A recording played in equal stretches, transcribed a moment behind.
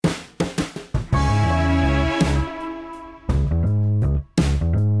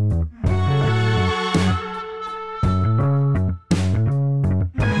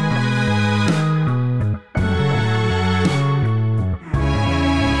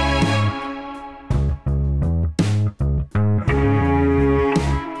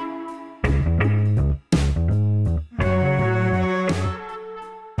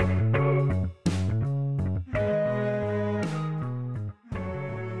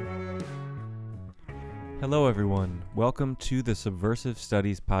Hello, everyone. Welcome to the Subversive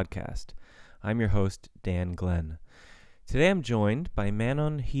Studies podcast. I'm your host, Dan Glenn. Today I'm joined by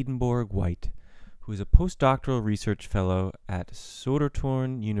Manon Hedenborg White, who is a postdoctoral research fellow at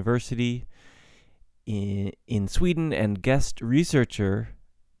Södertörn University in Sweden and guest researcher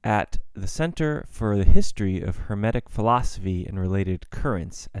at the Center for the History of Hermetic Philosophy and Related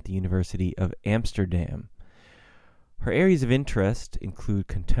Currents at the University of Amsterdam. Her areas of interest include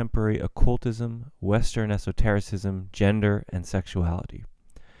contemporary occultism, Western esotericism, gender, and sexuality.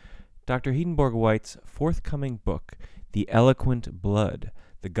 Dr. Hedenborg White's forthcoming book, The Eloquent Blood,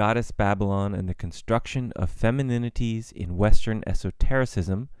 The Goddess Babalon and the Construction of Femininities in Western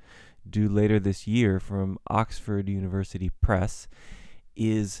Esotericism, due later this year from Oxford University Press,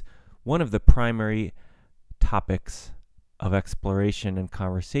 is one of the primary topics of exploration and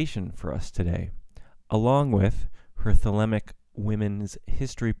conversation for us today, along with her Thelemic Women's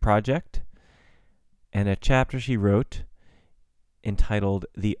History Project, and a chapter she wrote entitled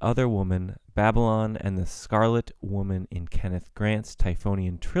The Other Woman, Babalon and the Scarlet Woman in Kenneth Grant's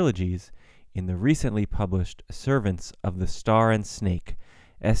Typhonian Trilogies in the recently published Servants of the Star and Snake,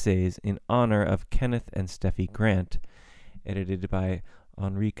 Essays in Honor of Kenneth and Steffi Grant, edited by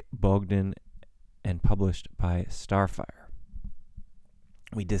Henrique Bogdan and published by Starfire.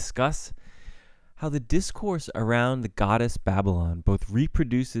 We discuss how the discourse around the goddess Babalon both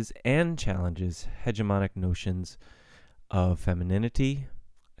reproduces and challenges hegemonic notions of femininity,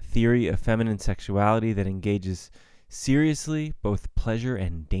 a theory of feminine sexuality that engages seriously both pleasure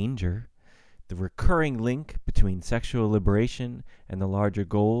and danger, the recurring link between sexual liberation and the larger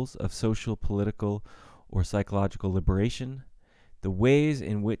goals of social, political, or psychological liberation, the ways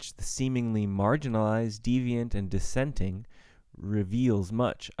in which the seemingly marginalized, deviant, and dissenting reveals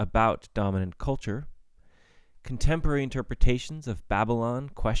much about dominant culture, contemporary interpretations of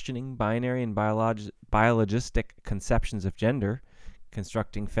Babalon questioning binary and biologistic conceptions of gender,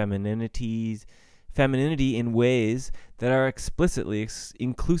 constructing femininity in ways that are explicitly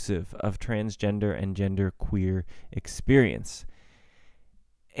inclusive of transgender and genderqueer experience,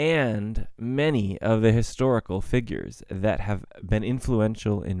 and many of the historical figures that have been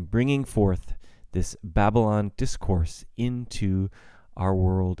influential in bringing forth this Babalon discourse into our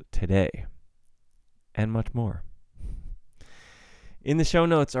world today, and much more. In the show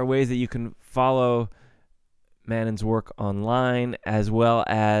notes are ways that you can follow Manon's work online, as well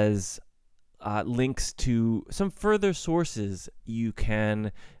as links to some further sources you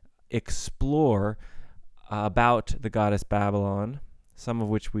can explore about the goddess Babalon, some of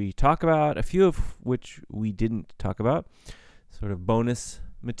which we talk about, a few of which we didn't talk about, sort of bonus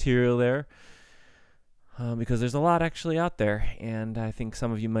material there. Because there's a lot actually out there, and I think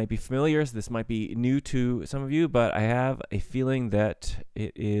some of you might be familiar. So this might be new to some of you, but I have a feeling that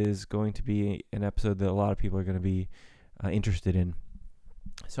it is going to be an episode that a lot of people are going to be interested in.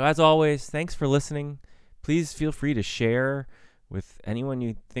 So as always, thanks for listening. Please feel free to share with anyone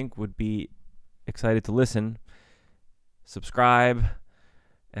you think would be excited to listen. Subscribe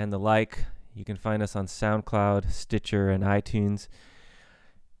and the like. You can find us on SoundCloud, Stitcher, and iTunes.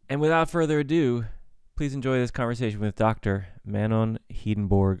 And without further ado, please enjoy this conversation with Dr. Manon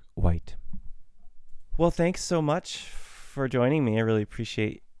Hedenborg White. Well, thanks so much for joining me. I really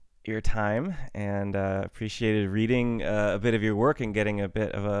appreciate your time and appreciated reading a bit of your work and getting a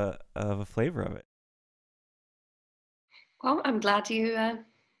bit of a flavor of it. Well, I'm glad you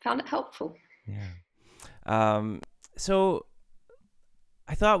found it helpful. Yeah. So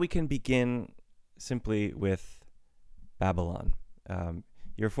I thought we can begin simply with Babalon.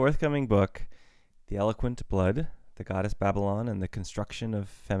 Your forthcoming book, The Eloquent Blood, The Goddess Babalon and the Construction of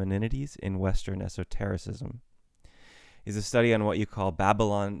Femininities in Western Esotericism, is a study on what you call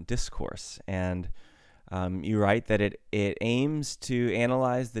Babalon discourse. And you write that it aims to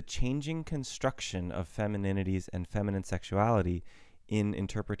analyze the changing construction of femininities and feminine sexuality in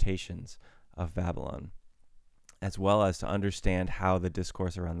interpretations of Babalon, as well as to understand how the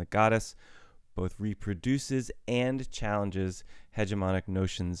discourse around the goddess both reproduces and challenges hegemonic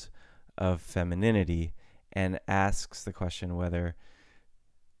notions of femininity, and asks the question whether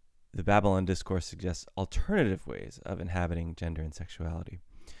the Babalon discourse suggests alternative ways of inhabiting gender and sexuality.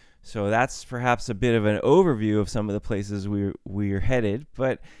 So that's perhaps a bit of an overview of some of the places we're headed,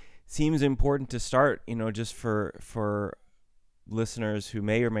 but it seems important to start, just for listeners who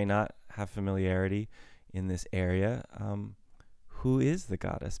may or may not have familiarity in this area. Who is the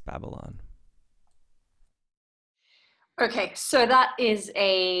goddess Babalon? Okay, so that is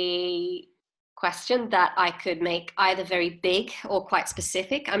a question that I could make either very big or quite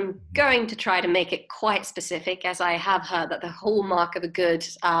specific. I'm going to try to make it quite specific, as I have heard that the hallmark of a good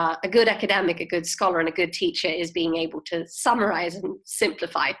academic, a good scholar, and a good teacher is being able to summarize and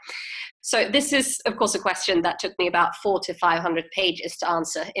simplify. So this is, of course, a question that took me about 400 to 500 pages to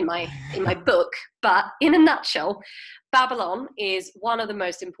answer in my book. But in a nutshell, Babalon is one of the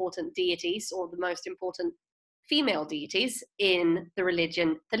most important deities, or the most important female deities in the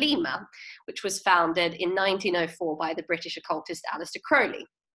religion Thelema, which was founded in 1904 by the British occultist Aleister Crowley.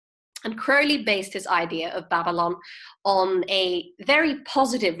 And Crowley based his idea of Babalon on a very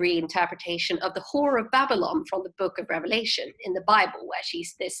positive reinterpretation of the whore of Babylon from the book of Revelation in the Bible, where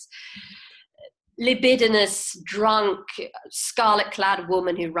she's this libidinous, drunk, scarlet-clad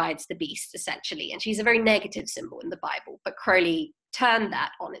woman who rides the beast, essentially. And she's a very negative symbol in the Bible, but Crowley turned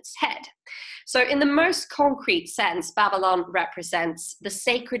that on its head. So in the most concrete sense, Babalon represents the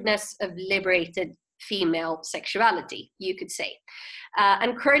sacredness of liberated female sexuality, you could say.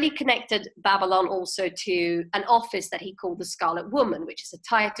 And Crowley connected Babalon also to an office that he called the Scarlet Woman, which is a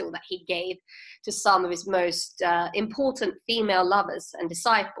title that he gave to some of his most important female lovers and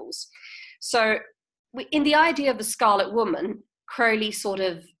disciples. So in the idea of the Scarlet Woman, Crowley sort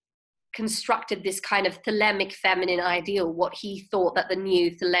of constructed this kind of Thelemic feminine ideal, what he thought that the new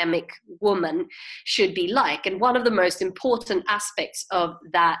Thelemic woman should be like. And one of the most important aspects of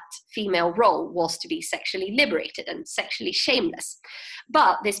that female role was to be sexually liberated and sexually shameless.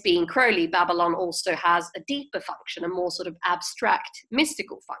 But this being Crowley, Babalon also has a deeper function, a more sort of abstract,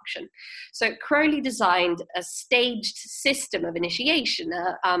 mystical function. So Crowley designed a staged system of initiation,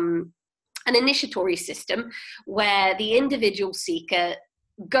 an initiatory system where the individual seeker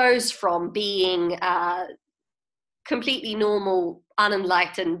goes from being a completely normal,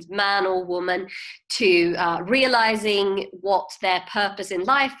 unenlightened man or woman to realizing what their purpose in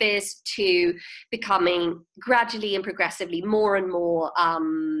life is, to becoming gradually and progressively more and more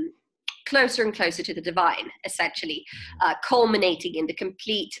closer and closer to the divine, essentially, culminating in the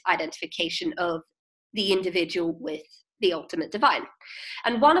complete identification of the individual with the ultimate divine.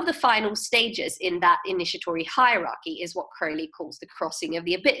 And one of the final stages in that initiatory hierarchy is what Crowley calls the crossing of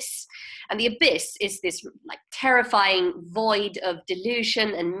the abyss. And the abyss is this like terrifying void of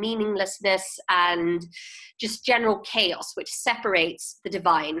delusion and meaninglessness and just general chaos, which separates the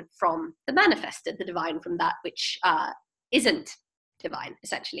divine from the manifested, the divine from that which isn't divine,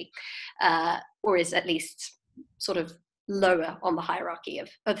 essentially, or is at least sort of lower on the hierarchy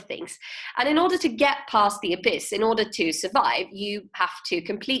of things. And in order to get past the abyss, in order to survive, you have to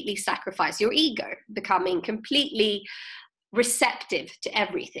completely sacrifice your ego, becoming completely receptive to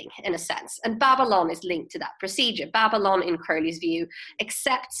everything, in a sense. And Babalon is linked to that procedure. Babalon, in Crowley's view,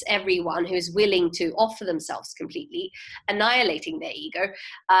 accepts everyone who is willing to offer themselves completely, annihilating their ego.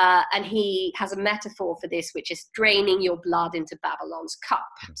 And he has a metaphor for this, which is draining your blood into Babalon's cup.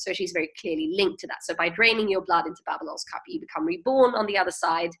 So she's very clearly linked to that. So by draining your blood into Babalon's cup, you become reborn on the other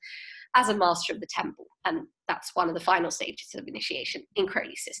side as a master of the temple. And that's one of the final stages of initiation in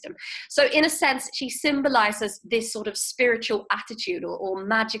Crowley's system. So in a sense, she symbolizes this sort of spiritual attitude or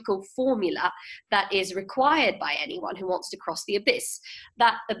magical formula that is required by anyone who wants to cross the abyss.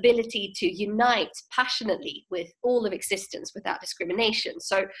 That ability to unite passionately with all of existence without discrimination.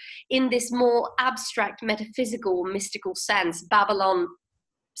 So in this more abstract, metaphysical, mystical sense, Babalon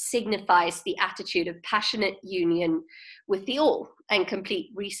signifies the attitude of passionate union with the all and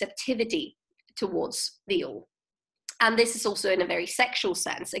complete receptivity towards the all. And this is also in a very sexual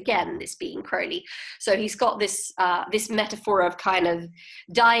sense, again, this being Crowley. So he's got this metaphor of kind of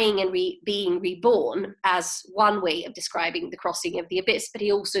dying and being reborn as one way of describing the crossing of the abyss, but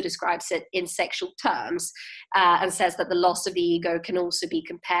he also describes it in sexual terms and says that the loss of the ego can also be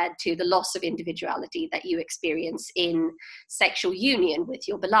compared to the loss of individuality that you experience in sexual union with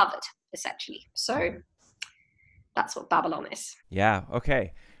your beloved, essentially. So that's what Babalon is. Yeah,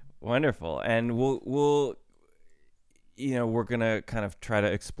 okay. Wonderful. And we'll we're going to kind of try to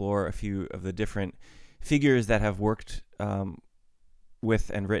explore a few of the different figures that have worked with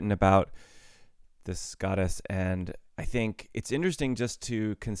and written about this goddess. And I think it's interesting just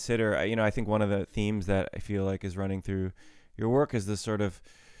to consider, I think one of the themes that I feel like is running through your work is this sort of,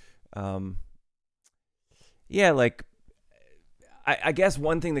 I guess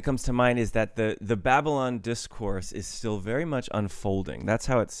one thing that comes to mind is that the Babylon discourse is still very much unfolding. That's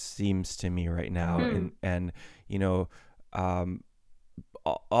how it seems to me right now. And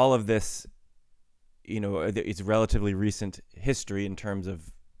all of this, it's relatively recent history in terms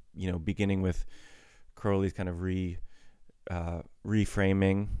of, beginning with Crowley's kind of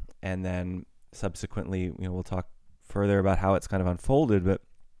reframing, and then subsequently, we'll talk further about how it's kind of unfolded. But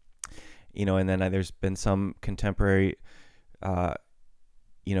and then there's been some contemporary,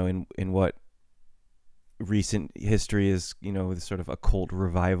 in what recent history is, with sort of occult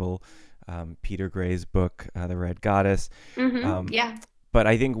revival, Peter Gray's book, The Red Goddess. Yeah. But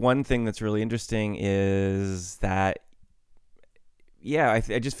I think one thing that's really interesting is that,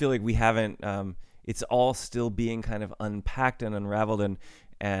 I just feel like we haven't, it's all still being kind of unpacked and unraveled.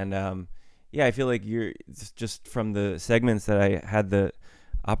 And I feel like you're just from the segments that I had the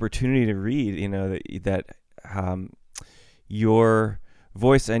opportunity to read, that your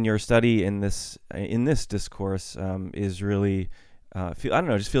voice and your study in this discourse is really, I don't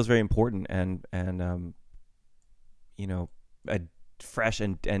know, just feels very important and fresh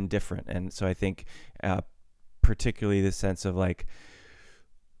and different. And so I think particularly the sense of like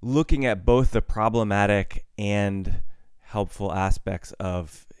looking at both the problematic and helpful aspects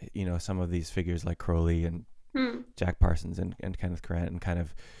of some of these figures like Crowley and Jack Parsons and Kenneth Grant, and kind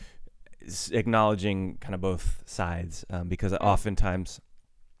of acknowledging kind of both sides, because oftentimes,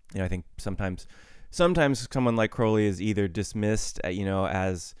 I think sometimes someone like Crowley is either dismissed,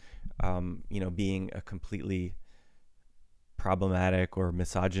 as being a completely problematic or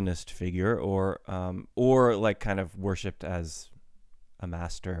misogynist figure, or like kind of worshipped as a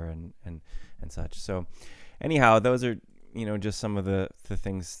master and such. So anyhow, those are just some of the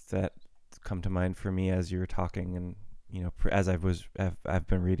things that come to mind for me as you were talking, and as I've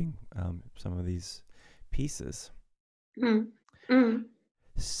been reading some of these pieces.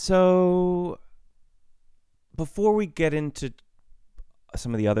 So before we get into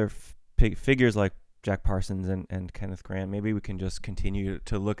some of the other figures like Jack Parsons and Kenneth Grant, maybe we can just continue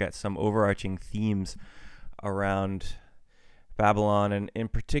to look at some overarching themes around Babalon, and in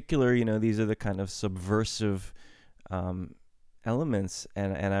particular, these are the kind of subversive elements,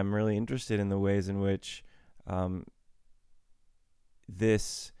 and I'm really interested in the ways in which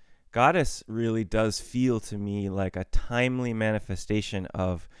this goddess really does feel to me like a timely manifestation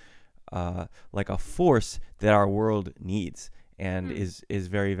of like a force that our world needs and is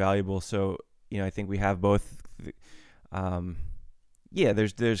very valuable. So I think we have both.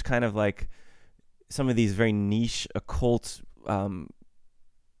 There's kind of like some of these very niche occult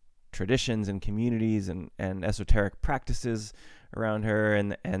traditions and communities and esoteric practices around her,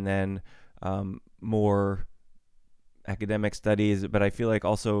 and then more academic studies. But I feel like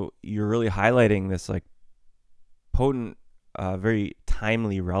also you're really highlighting this like potent, very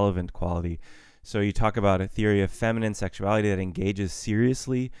timely, relevant quality. So you talk about a theory of feminine sexuality that engages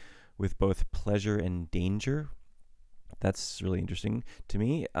seriously with both pleasure and danger. That's really interesting to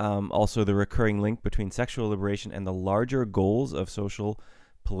me. Also, the recurring link between sexual liberation and the larger goals of social,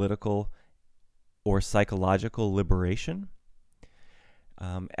 political, or psychological liberation,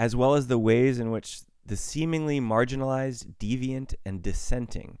 as well as the ways in which the seemingly marginalized, deviant, and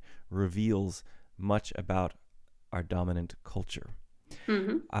dissenting reveals much about our dominant culture.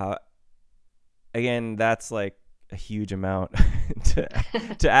 Again, that's like a huge amount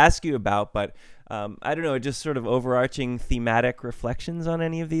to ask you about, but I don't know, just sort of overarching thematic reflections on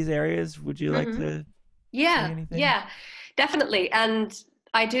any of these areas. Would you like to say anything? Yeah, definitely. And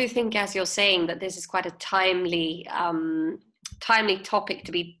I do think, as you're saying, that this is quite a timely topic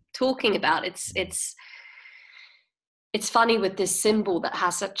to be talking about. It's funny with this symbol that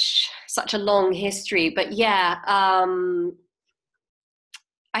has such a long history, but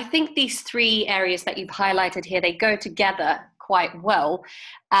I think these three areas that you've highlighted here, they go together quite well.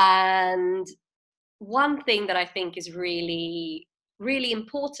 And one thing that I think is really, really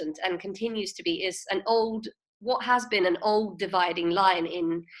important and continues to be is what has been an old dividing line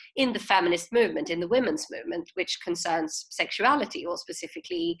in the feminist movement, in the women's movement, which concerns sexuality, or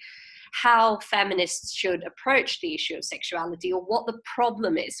specifically how feminists should approach the issue of sexuality, or what the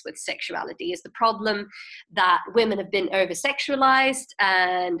problem is with sexuality. Is the problem that women have been over-sexualized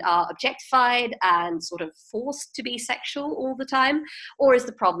and are objectified and sort of forced to be sexual all the time? Or is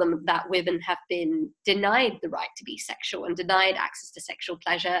the problem that women have been denied the right to be sexual and denied access to sexual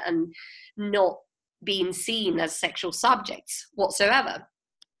pleasure and not being seen as sexual subjects whatsoever?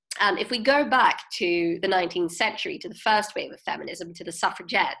 And if we go back to the 19th century, to the first wave of feminism, to the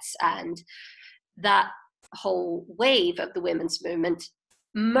suffragettes and that whole wave of the women's movement,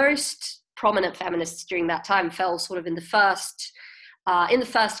 most prominent feminists during that time fell sort of in the first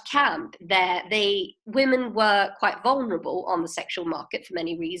camp. Women were quite vulnerable on the sexual market for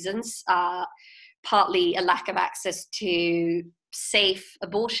many reasons, partly a lack of access to safe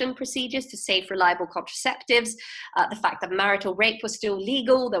abortion procedures, to safe, reliable contraceptives, the fact that marital rape was still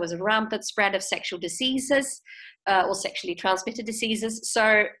legal. There was a rampant spread of sexual diseases or sexually transmitted diseases.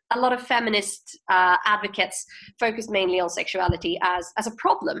 So a lot of feminist advocates focused mainly on sexuality as a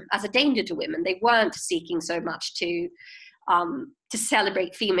problem, as a danger to women. They weren't seeking so much to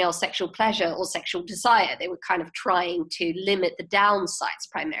celebrate female sexual pleasure or sexual desire. They were kind of trying to limit the downsides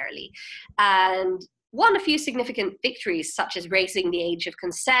primarily, and won a few significant victories, such as raising the age of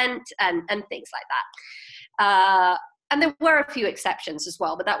consent and things like that. And there were a few exceptions as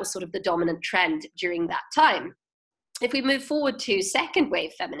well, but that was sort of the dominant trend during that time. If we move forward to second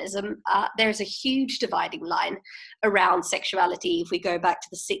wave feminism, there's a huge dividing line around sexuality. If we go back to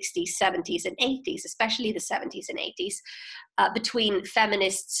the 60s, 70s, and 80s, especially the 70s and 80s, between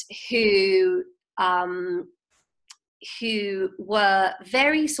feminists who were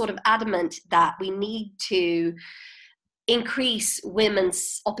very sort of adamant that we need to increase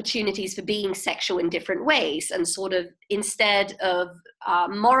women's opportunities for being sexual in different ways, and sort of, instead of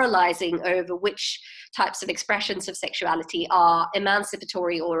moralizing over which types of expressions of sexuality are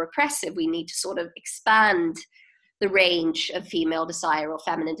emancipatory or oppressive, we need to sort of expand the range of female desire or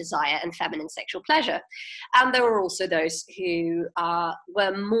feminine desire and feminine sexual pleasure. And there were also those who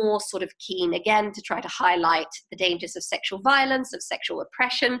were more sort of keen, again, to try to highlight the dangers of sexual violence, of sexual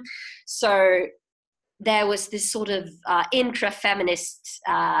oppression. So there was this sort of intra-feminist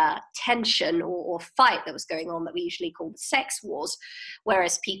tension or fight that was going on that we usually call the sex wars,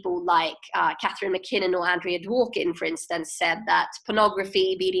 whereas people like Catherine McKinnon or Andrea Dworkin, for instance, said that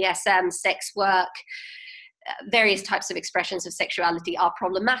pornography, BDSM, sex work, various types of expressions of sexuality are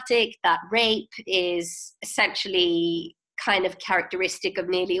problematic, that rape is essentially kind of characteristic of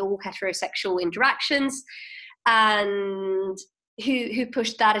nearly all heterosexual interactions, and who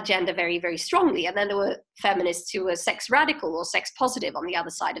pushed that agenda very, very strongly. And then there were feminists who were sex radical or sex positive on the other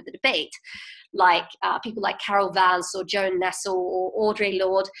side of the debate, like people like Carol Vance or Joan Nessel or Audre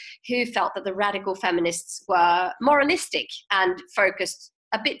Lorde, who felt that the radical feminists were moralistic and focused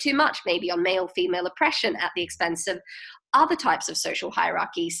a bit too much maybe on male-female oppression at the expense of other types of social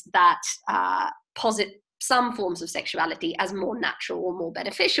hierarchies that posit some forms of sexuality as more natural or more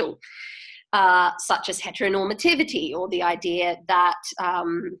beneficial, such as heteronormativity, or the idea that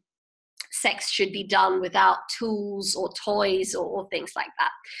sex should be done without tools or toys or things like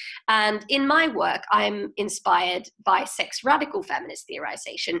that. And in my work, I'm inspired by sex radical feminist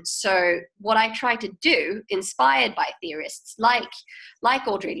theorization. So what I try to do, inspired by theorists like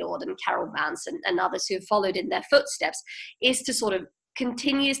Audre Lorde and Carol Vance and others who have followed in their footsteps, is to sort of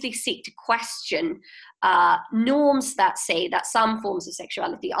continuously seek to question norms that say that some forms of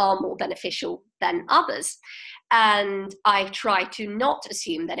sexuality are more beneficial than others. And I try to not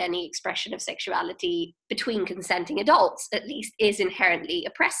assume that any expression of sexuality between consenting adults, at least, is inherently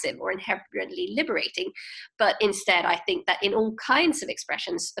oppressive or inherently liberating. But instead, I think that in all kinds of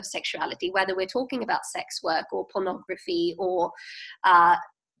expressions of sexuality, whether we're talking about sex work or pornography or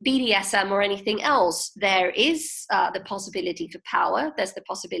BDSM or anything else, there is the possibility for power, there's the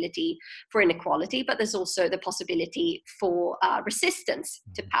possibility for inequality, but there's also the possibility for resistance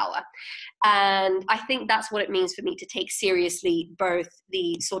to power. And I think that's what it means for me to take seriously both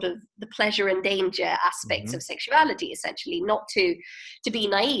the sort of the pleasure and danger aspects of sexuality, essentially, not to be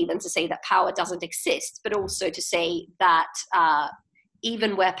naive and to say that power doesn't exist, but also to say that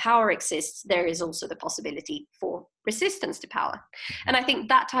even where power exists, there is also the possibility for resistance to power. And I think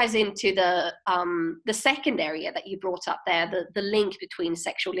that ties into the second area that you brought up there, the link between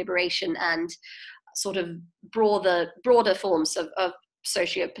sexual liberation and sort of broader forms of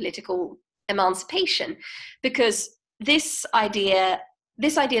socio-political emancipation. Because this idea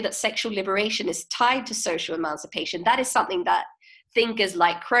that sexual liberation is tied to social emancipation, that is something that thinkers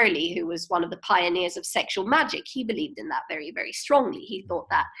like Crowley, who was one of the pioneers of sexual magic, he believed in that very, very strongly. He thought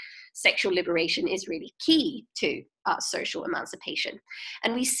that sexual liberation is really key to social emancipation.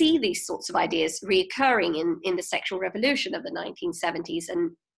 And we see these sorts of ideas reoccurring in the sexual revolution of the 1970s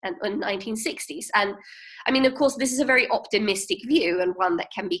and 1960s. And I mean, of course, this is a very optimistic view and one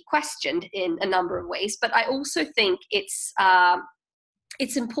that can be questioned in a number of ways. But I also think it's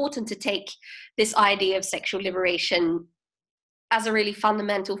important to take this idea of sexual liberation as a really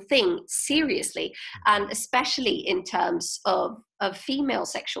fundamental thing seriously, and especially in terms of female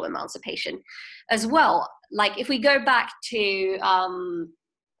sexual emancipation as well. Like if we go back to,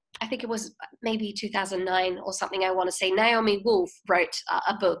 I think it was maybe 2009 or something, I want to say, Naomi Wolf wrote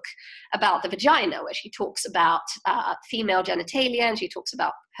a book about the vagina, where she talks about female genitalia, and she talks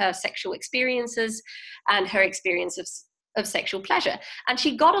about her sexual experiences and her experience of sexual pleasure. And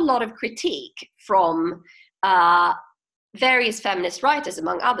she got a lot of critique from various feminist writers,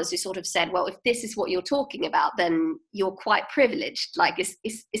 among others, who sort of said, well, if this is what you're talking about, then you're quite privileged. Like, is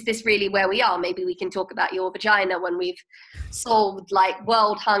this really where we are? Maybe we can talk about your vagina when we've solved like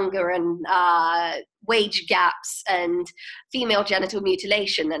world hunger and wage gaps and female genital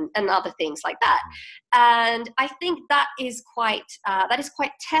mutilation and other things like that. And I think that is quite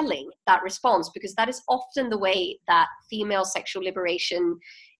telling, that response, because that is often the way that female sexual liberation,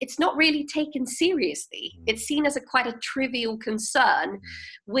 it's not really taken seriously. It's seen as quite a trivial concern,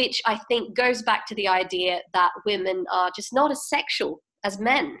 which I think goes back to the idea that women are just not as sexual as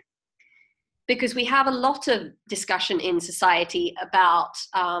men. Because we have a lot of discussion in society about,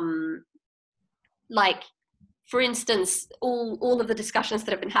 like, for instance, all of the discussions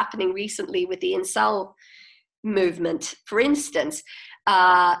that have been happening recently with the incel movement, for instance,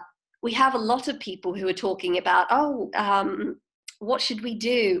 we have a lot of people who are talking about, what should we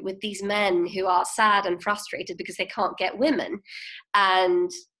do with these men who are sad and frustrated because they can't get women? And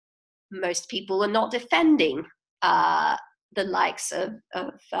most people are not defending the likes of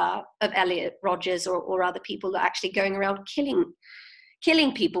Elliot Rodgers or other people that are actually going around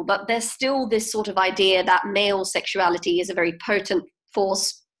killing people. But there's still this sort of idea that male sexuality is a very potent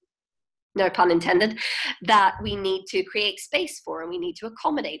force, no pun intended, that we need to create space for and we need to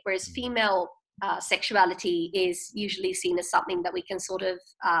accommodate, whereas female sexuality is usually seen as something that we can sort of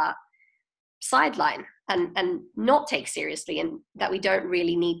sideline and not take seriously, and that we don't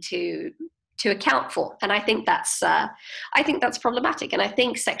really need to account for. And I think that's problematic. And I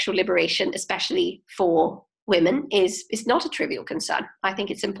think sexual liberation, especially for women, is not a trivial concern. I think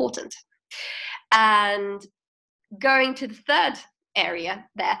it's important. And going to the third area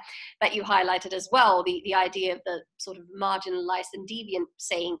there that you highlighted as well, the idea of the sort of marginalized and deviant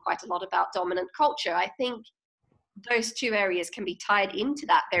saying quite a lot about dominant culture, I think those two areas can be tied into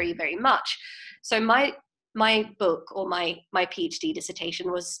that very, very much. So my book, or my PhD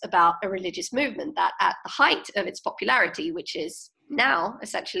dissertation, was about a religious movement that at the height of its popularity, which is now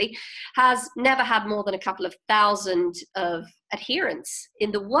essentially, has never had more than a couple of thousand of adherents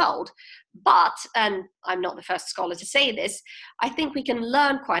in the world. But, and I'm not the first scholar to say this, I think we can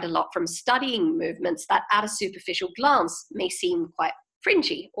learn quite a lot from studying movements that at a superficial glance may seem quite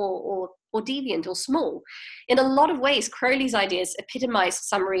fringy or deviant or small. In a lot of ways, Crowley's ideas epitomize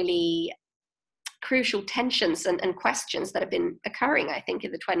some really crucial tensions and questions that have been occurring, I think,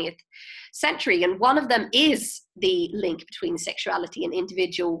 in the 20th century. And one of them is the link between sexuality and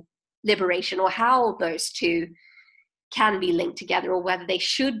individual liberation, or how those two can be linked together, or whether they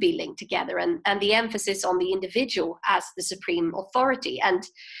should be linked together, and the emphasis on the individual as the supreme authority. And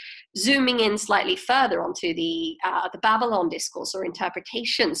zooming in slightly further onto the Babalon discourse, or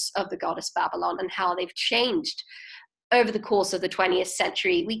interpretations of the goddess Babalon, and how they've changed over the course of the 20th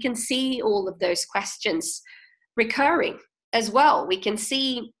century, we can see all of those questions recurring as well. We can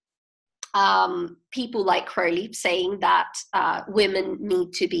see people like Crowley saying that women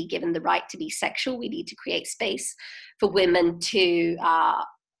need to be given the right to be sexual. We need to create space for women to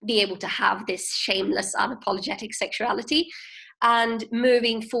be able to have this shameless, unapologetic sexuality. And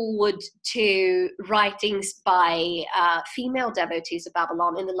moving forward to writings by female devotees of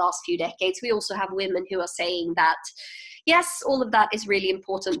Babalon in the last few decades, we also have women who are saying that, yes, all of that is really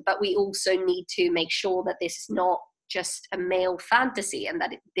important, but we also need to make sure that this is not just a male fantasy, and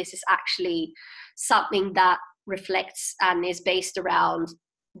that this is actually something that reflects and is based around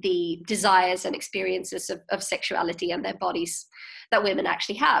the desires and experiences of sexuality and their bodies that women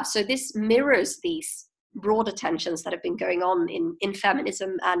actually have. So this mirrors these broader tensions that have been going on in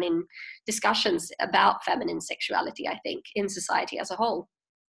feminism and in discussions about feminine sexuality, I think, in society as a whole.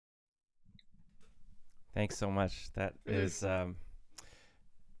 Thanks so much. That is,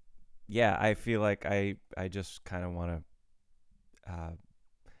 yeah, I feel like I just kind of want to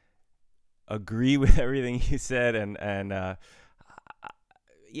agree with everything you said, and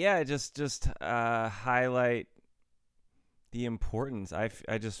yeah, just highlight the importance.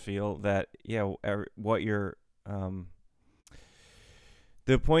 I just feel that, yeah, what you're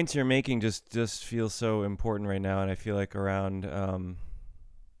the points you're making just feel so important right now, and I feel like around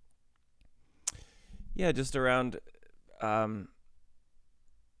just around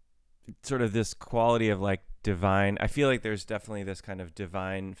sort of this quality of like divine. I feel like there's definitely this kind of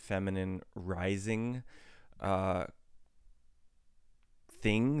divine feminine rising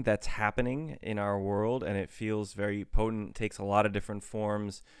thing that's happening in our world, and it feels very potent. Takes a lot of different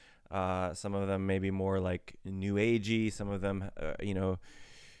forms. Some of them maybe more like new agey, some of them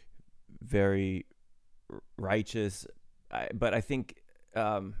very righteous, but I think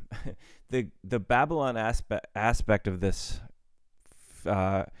the Babalon aspect of this,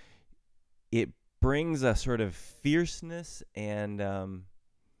 it brings a sort of fierceness and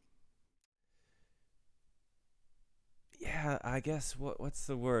I guess what's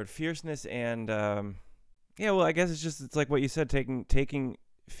the word? Fierceness and well, I guess it's like what you said, taking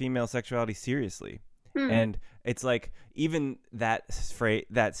female sexuality seriously. And it's like even that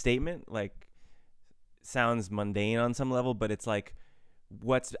statement like sounds mundane on some level, but it's like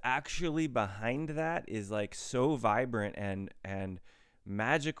what's actually behind that is like so vibrant and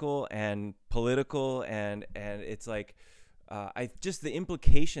magical and political, and it's like the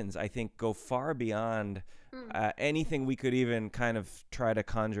implications, I think, go far beyond anything we could even kind of try to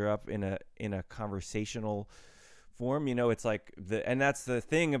conjure up in a conversational form. It's like and that's the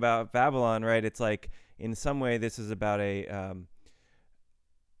thing about Babalon, right? It's like in some way this is about a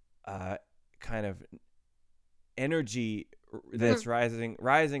kind of energy that's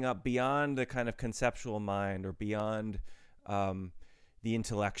rising up beyond the kind of conceptual mind, or beyond the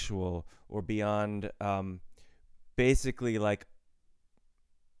intellectual, or beyond basically like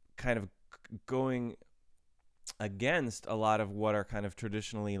kind of going against a lot of what are kind of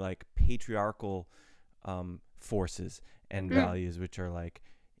traditionally like patriarchal forces and values, which are like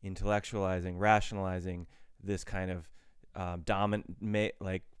intellectualizing, rationalizing this kind of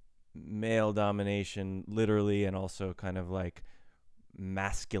male domination, literally, and also kind of like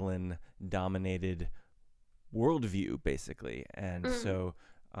masculine dominated worldview, basically. And so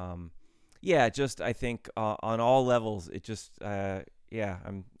just I think on all levels it just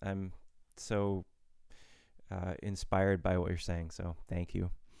I'm so inspired by what you're saying, so thank you.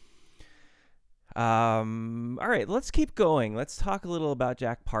 All right, let's keep going. Let's talk a little about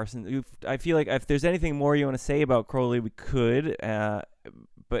Jack Parsons. I feel like if there's anything more you want to say about Crowley, we could,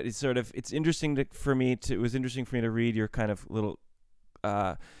 but it's interesting for me to read your kind of little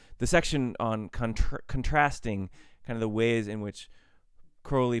the section on contrasting kind of the ways in which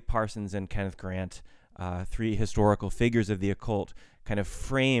Crowley, Parsons, and Kenneth Grant, three historical figures of the occult, kind of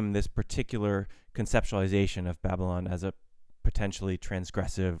frame this particular conceptualization of Babalon as a potentially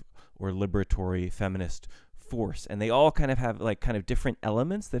transgressive or liberatory feminist force. And they all kind of have like kind of different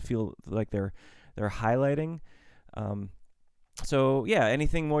elements that feel like they're highlighting. So yeah,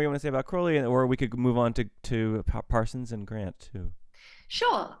 anything more you want to say about Crowley, or we could move on to Parsons and Grant too?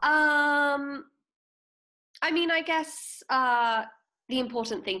 Sure. I mean, I guess the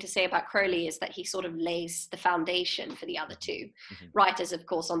important thing to say about Crowley is that he sort of lays the foundation for the other two writers, of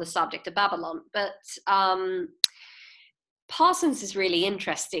course, on the subject of Babalon. But Parsons is really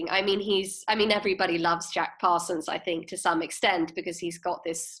interesting. I mean, everybody loves Jack Parsons, I think, to some extent, because he's got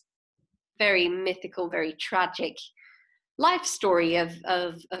this very mythical, very tragic life story of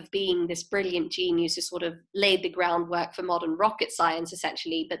being this brilliant genius who sort of laid the groundwork for modern rocket science,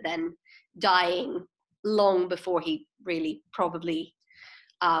 essentially, but then dying long before he really probably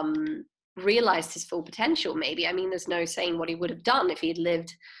realized his full potential, maybe. I mean, there's no saying what he would have done if he had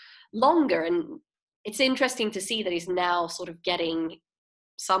lived longer. And it's interesting to see that he's now sort of getting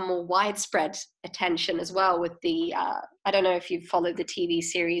some more widespread attention as well with the, I don't know if you've followed the TV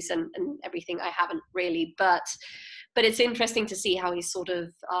series and everything. I haven't really, but it's interesting to see how he's sort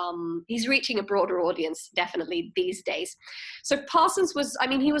of, he's reaching a broader audience, definitely, these days. So Parsons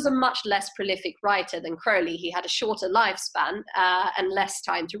he was a much less prolific writer than Crowley. He had a shorter lifespan and less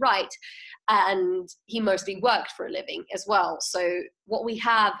time to write. And he mostly worked for a living as well. So what we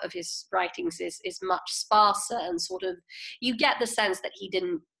have of his writings is much sparser, and sort of, you get the sense that he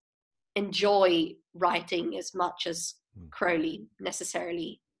didn't enjoy writing as much as Crowley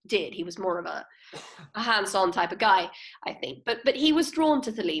necessarily did. He was more of a hands-on type of guy, I think. But he was drawn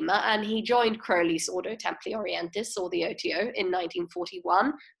to Thelema, and he joined Crowley's Ordo Templi Orientis, or the OTO, in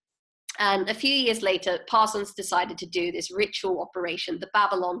 1941. And a few years later, Parsons decided to do this ritual operation, the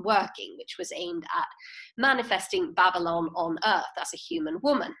Babalon working, which was aimed at manifesting Babalon on Earth as a human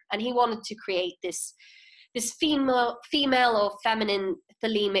woman. And he wanted to create this female or feminine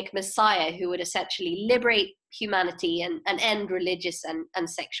Thelemic messiah who would essentially liberate humanity and end religious and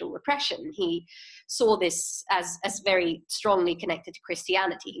sexual repression. He saw this as very strongly connected to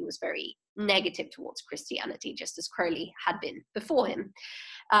Christianity. He was very negative towards Christianity, just as Crowley had been before him.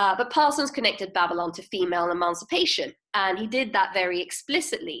 But Parsons connected Babalon to female emancipation, and he did that very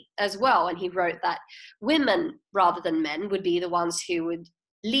explicitly as well. And he wrote that women, rather than men, would be the ones who would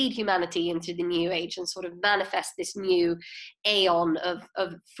lead humanity into the new age and sort of manifest this new aeon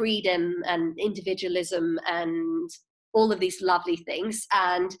of freedom and individualism and all of these lovely things.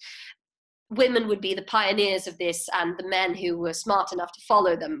 And women would be the pioneers of this, and the men who were smart enough to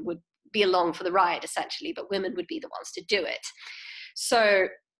follow them would be along for the ride, essentially, but women would be the ones to do it. So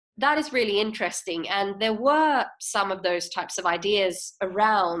that is really interesting. And there were some of those types of ideas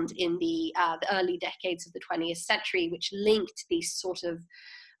around in the early decades of the 20th century, which linked these sort of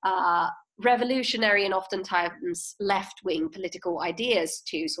revolutionary and oftentimes left-wing political ideas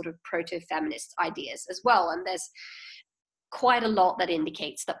to sort of proto-feminist ideas as well. And there's quite a lot that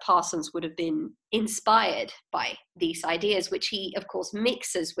indicates that Parsons would have been inspired by these ideas, which he, of course,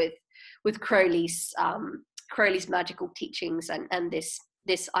 mixes with Crowley's magical teachings and this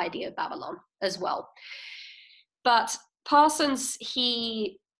idea of Babalon as well. But Parsons,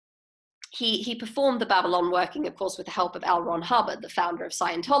 he performed the Babalon working, of course, with the help of L. Ron Hubbard, the founder of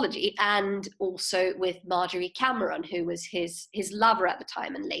Scientology, and also with Marjorie Cameron, who was his lover at the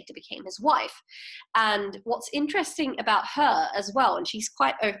time and later became his wife. And what's interesting about her as well, and she's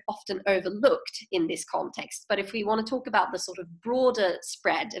quite often overlooked in this context, but if we want to talk about the sort of broader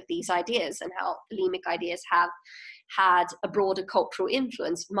spread of these ideas and how Thelemic ideas have had a broader cultural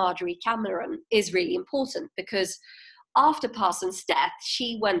influence, Marjorie Cameron is really important, because after Parsons' death,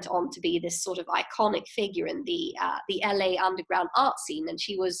 she went on to be this sort of iconic figure in the LA underground art scene, and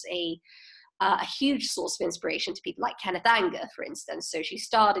she was a huge source of inspiration to people like Kenneth Anger, for instance. So she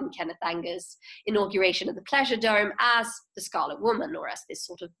starred in Kenneth Anger's inauguration of the Pleasure Dome as the Scarlet Woman, or as this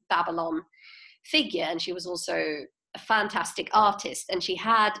sort of Babalon figure, and she was also a fantastic artist, and she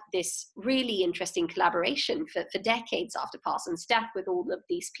had this really interesting collaboration for decades after Parsons' death with all of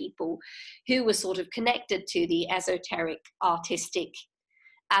these people who were sort of connected to the esoteric artistic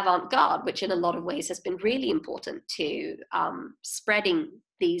avant-garde, which in a lot of ways has been really important to spreading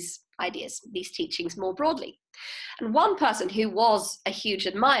these ideas, these teachings more broadly. And one person who was a huge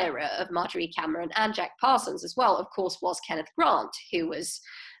admirer of Marjorie Cameron and Jack Parsons as well, of course, was Kenneth Grant, who was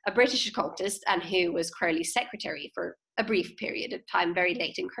a British occultist and who was Crowley's secretary for a brief period of time very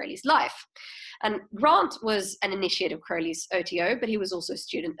late in Crowley's life. And Grant was an initiate of Crowley's OTO, but he was also a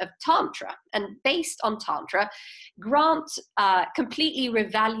student of Tantra. And based on Tantra, Grant completely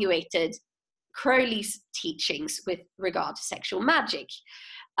reevaluated Crowley's teachings with regard to sexual magic.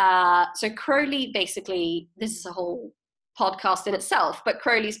 So Crowley basically, this is a whole podcast in itself, but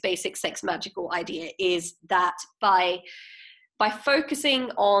Crowley's basic sex magical idea is that by focusing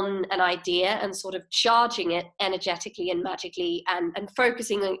on an idea and sort of charging it energetically and magically and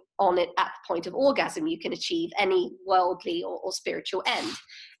focusing on it at the point of orgasm, you can achieve any worldly or spiritual end,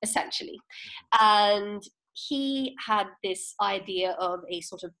 essentially. And he had this idea of a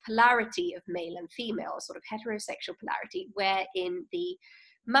sort of polarity of male and female, a sort of heterosexual polarity, wherein the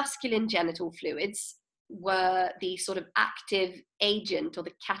masculine genital fluids were the sort of active agent or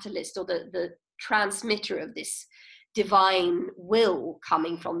the catalyst or the transmitter of this divine will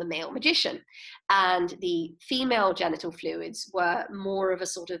coming from the male magician. And the female genital fluids were more of a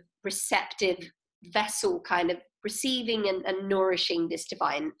sort of receptive vessel, kind of receiving and nourishing this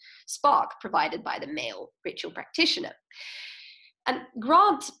divine spark provided by the male ritual practitioner. And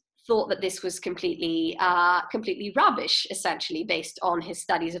Grant thought that this was completely rubbish, essentially, based on his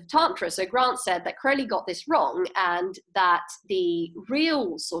studies of Tantra. So Grant said that Crowley got this wrong, and that the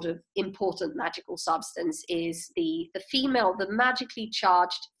real sort of important magical substance is the magically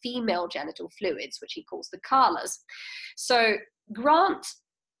charged female genital fluids, which he calls the kalas. So Grant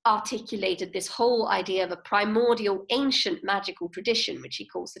articulated this whole idea of a primordial ancient magical tradition, which he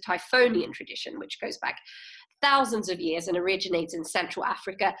calls the Typhonian tradition, which goes back thousands of years and originates in Central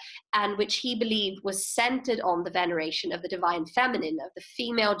Africa, and which he believed was centered on the veneration of the divine feminine, of the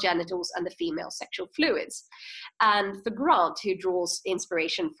female genitals and the female sexual fluids. And for Grant, who draws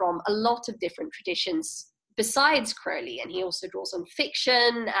inspiration from a lot of different traditions besides Crowley, and he also draws on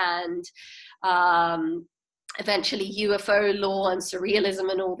fiction and eventually UFO lore and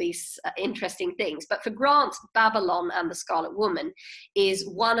surrealism and all these interesting things. But for Grant, Babalon and the Scarlet Woman is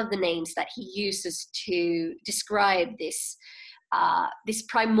one of the names that he uses to describe this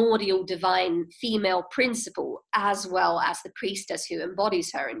primordial divine female principle, as well as the priestess who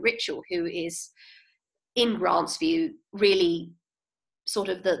embodies her in ritual, who is, in Grant's view, really sort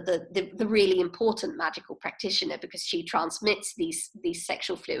of the really important magical practitioner, because she transmits these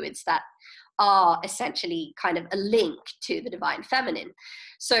sexual fluids that are essentially kind of a link to the divine feminine.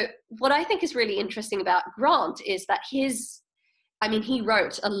 So what I think is really interesting about Grant is that he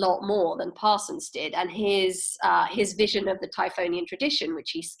wrote a lot more than Parsons did, and his vision of the Typhonian tradition,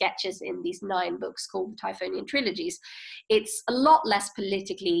 which he sketches in these 9 books called the Typhonian Trilogies, it's a lot less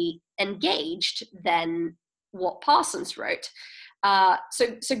politically engaged than what Parsons wrote.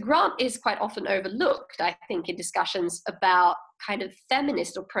 So Grant is quite often overlooked, I think, in discussions about kind of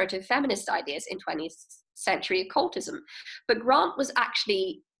feminist or proto-feminist ideas in 20th century occultism. But Grant was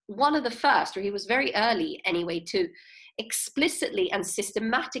actually one of the first, or he was very early anyway, to explicitly and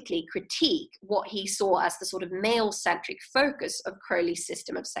systematically critique what he saw as the sort of male-centric focus of Crowley's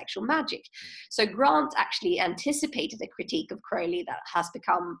system of sexual magic. So Grant actually anticipated a critique of Crowley that has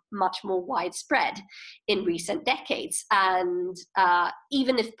become much more widespread in recent decades. And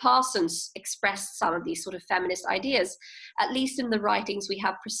even if Parsons expressed some of these sort of feminist ideas, at least in the writings we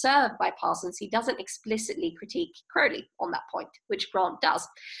have preserved by Parsons, he doesn't explicitly critique Crowley on that point, which Grant does.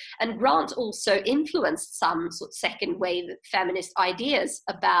 And Grant also influenced some sort of second wave feminist ideas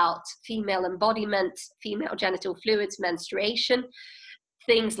about female embodiment, female genital fluids, menstruation,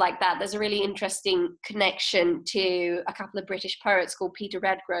 things like that. There's a really interesting connection to a couple of British poets called Peter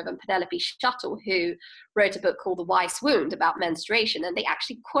Redgrove and Penelope Shuttle, who wrote a book called The Wife's Wound about menstruation. And they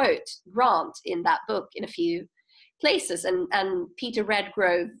actually quote Grant in that book in a few places. And Peter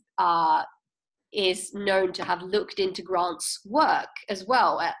Redgrove is known to have looked into Grant's work as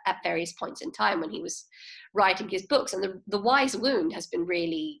well at various points in time when he was writing his books. And the Wise Wound has been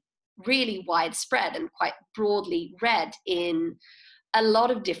really, really widespread and quite broadly read in a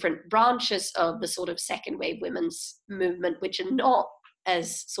lot of different branches of the sort of second wave women's movement, which are not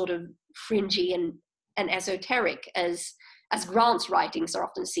as sort of fringy and esoteric as Grant's writings are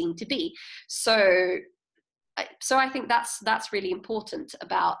often seen to be. So I think that's really important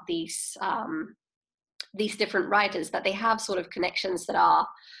about these different writers, that they have sort of connections that are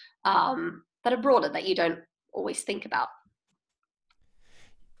broader, that you don't always think about.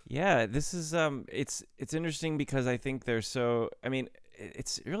 Yeah, this is it's interesting because I think they're so, I mean,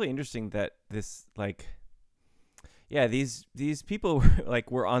 it's really interesting that this, like, yeah, these people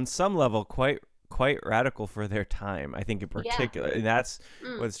were on some level quite radical for their time, I think, in particular. Yeah. And that's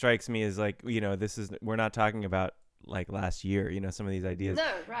what strikes me is, like, we're not talking about like last year, some of these ideas.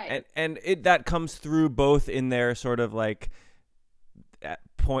 No, right. And that comes through both in their sort of like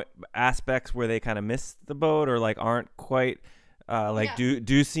point aspects where they kind of miss the boat, or like aren't quite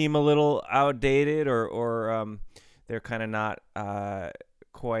do seem a little outdated, or they're kind of not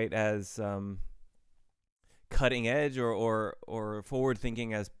quite as cutting edge or forward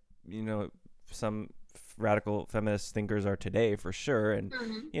thinking as some radical feminist thinkers are today, for sure. And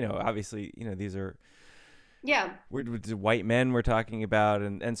obviously these are we're white men we're talking about,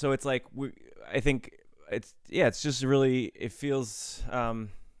 and so it's like I think it's just really, it feels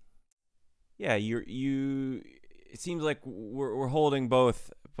it seems like we're holding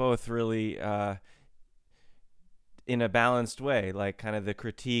both really in a balanced way, like kind of the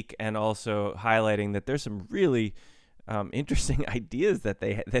critique and also highlighting that there's some really interesting ideas that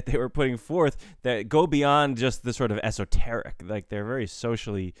they were putting forth that go beyond just the sort of esoteric. Like, they're very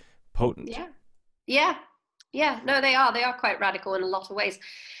socially potent. No, they are quite radical in a lot of ways.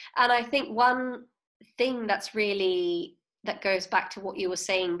 And I think one thing that goes back to what you were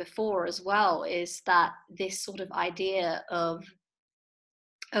saying before as well is that this sort of idea of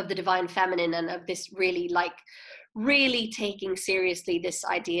the divine feminine, and of this really taking seriously this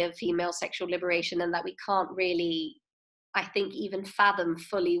idea of female sexual liberation, and that we can't really, I think, even fathom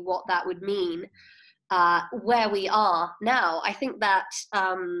fully what that would mean where we are now. I think that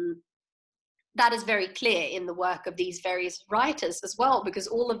that is very clear in the work of these various writers as well, because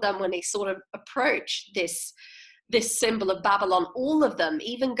all of them, when they sort of approach this symbol of Babalon, all of them,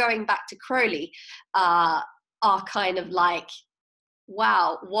 even going back to Crowley, are kind of like,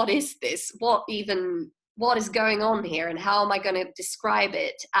 wow, what is this? What is going on here, and how am I going to describe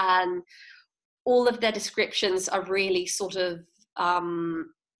it? And all of their descriptions are really sort of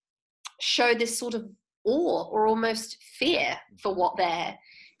show this sort of awe or almost fear for what they're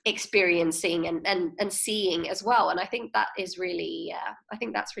experiencing and seeing as well. And I think that is really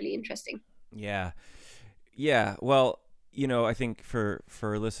that's really interesting. Yeah, well, I think for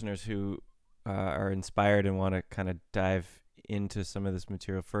listeners who are inspired and want to kind of dive into some of this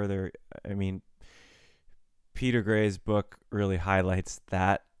material further, I mean, Peter Gray's book really highlights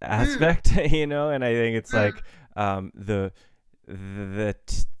that aspect, and I think it's like the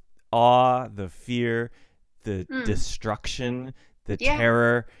awe, the fear, the destruction, the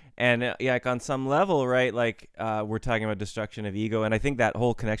terror, and like on some level, right? Like we're talking about destruction of ego, and I think that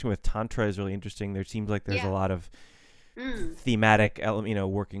whole connection with Tantra is really interesting. There seems like there's a lot of thematic element,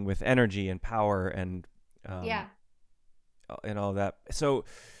 working with energy and power and and all that. So,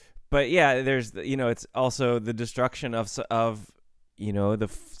 but yeah, there's it's also the destruction of some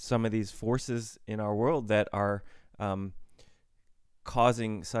of these forces in our world that are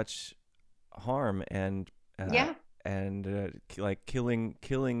causing such harm and like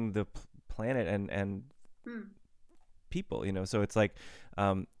killing the planet and people, so it's like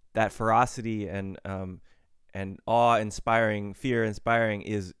that ferocity and awe inspiring, fear inspiring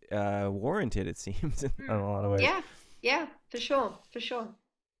is warranted, it seems, in a lot of ways. Yeah, for sure, for sure.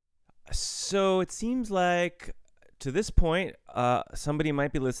 So it seems like to this point, somebody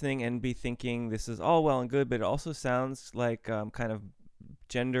might be listening and be thinking this is all well and good, but it also sounds like kind of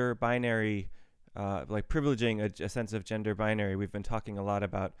gender binary, like privileging a sense of gender binary. We've been talking a lot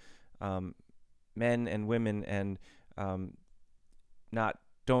about um, men and women, and um, not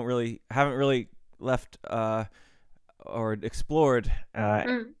don't really haven't really left or explored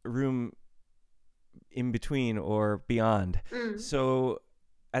Mm, room in between or beyond. mm, So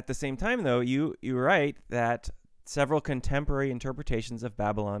at the same time, though, you write that several contemporary interpretations of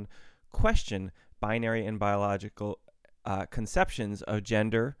Babylon question binary and biological conceptions of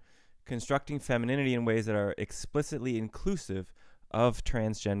gender, constructing femininity in ways that are explicitly inclusive of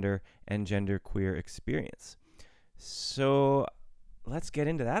transgender and genderqueer experience. So let's get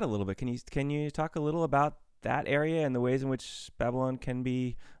into that a little bit. Can you talk a little about that area and the ways in which Babylon can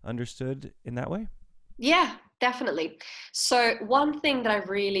be understood in that way? yeah, definitely. So one thing that I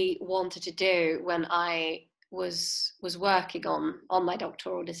really wanted to do when I was working on my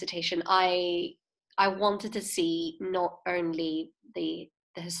doctoral dissertation, I wanted to see not only the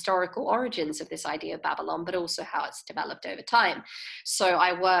historical origins of this idea of Babylon, but also how it's developed over time. So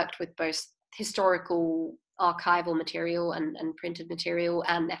I worked with both historical archival material and printed material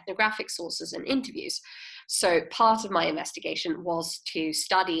and ethnographic sources and interviews. So part of my investigation was to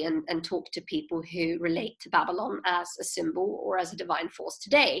study and talk to people who relate to Babylon as a symbol or as a divine force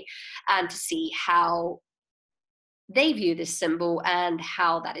today, and to see how they view this symbol and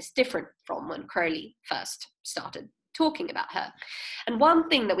how that is different from when Crowley first started talking about her. And one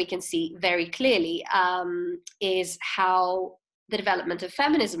thing that we can see very clearly is how the development of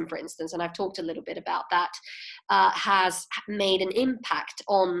feminism, for instance, and I've talked a little bit about that, has made an impact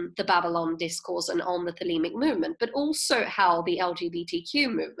on the Babylon discourse and on the Thelemic movement, but also how the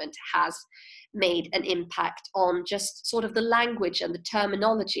LGBTQ movement has made an impact on just sort of the language and the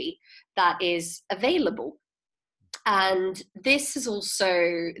terminology that is available. And this has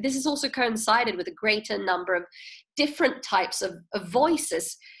also coincided with a greater number of different types of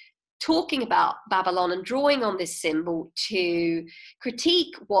voices talking about Babylon and drawing on this symbol to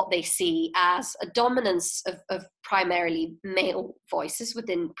critique what they see as a dominance of primarily male voices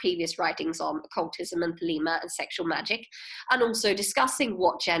within previous writings on occultism and thelema and sexual magic, and also discussing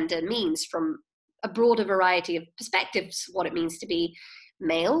what gender means from a broader variety of perspectives, what it means to be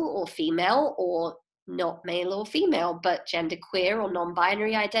male or female, or not male or female, but genderqueer or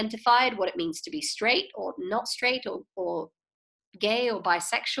non-binary identified, what it means to be straight or not straight, or gay or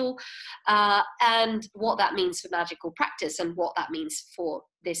bisexual, and what that means for magical practice and what that means for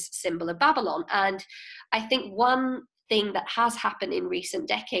this symbol of Babylon. And I think one thing that has happened in recent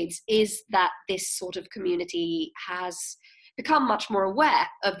decades is that this sort of community has become much more aware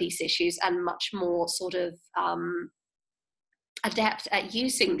of these issues and much more sort of adept at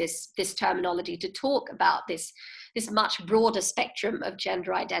using this terminology to talk about this much broader spectrum of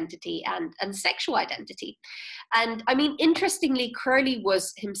gender identity and sexual identity. And I mean, interestingly, Crowley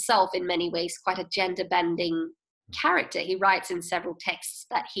was himself in many ways quite a gender bending character. He writes in several texts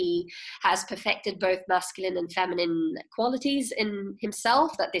that he has perfected both masculine and feminine qualities in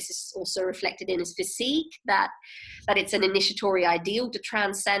himself, that this is also reflected in his physique, that it's an initiatory ideal to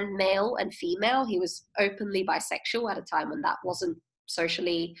transcend male and female. He was openly bisexual at a time when that wasn't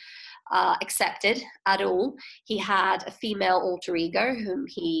socially accepted at all. He had a female alter ego whom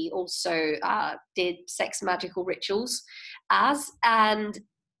he also did sex magical rituals as. And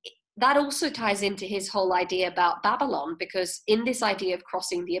that also ties into his whole idea about Babylon, because in this idea of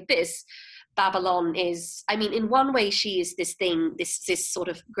crossing the abyss, Babylon is, I mean, in one way, she is this thing, this sort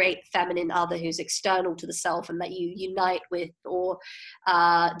of great feminine other who's external to the self and that you unite with or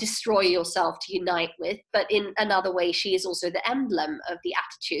destroy yourself to unite with. But in another way, she is also the emblem of the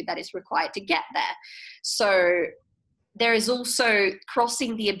attitude that is required to get there. So there is also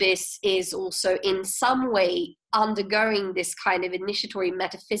crossing the abyss is also in some way undergoing this kind of initiatory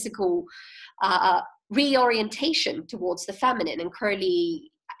metaphysical reorientation towards the feminine. And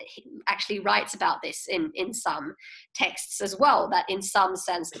Crowley actually writes about this in some texts as well, that in some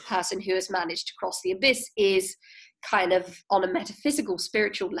sense the person who has managed to cross the abyss is kind of on a metaphysical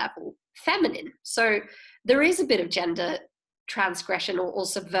spiritual level feminine. So there is a bit of gender transgression or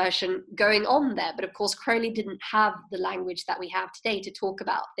subversion going on there. But of course, Crowley didn't have the language that we have today to talk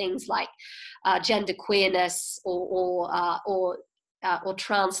about things like gender queerness or or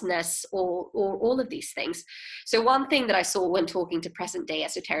transness, or all of these things. So one thing that I saw when talking to present day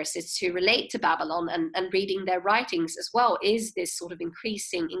esotericists who relate to Babalon and reading their writings as well is this sort of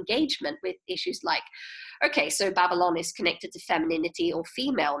increasing engagement with issues like, okay, so Babalon is connected to femininity or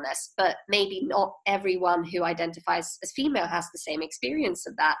femaleness, but maybe not everyone who identifies as female has the same experience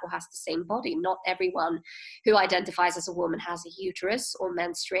of that or has the same body. Not everyone who identifies as a woman has a uterus or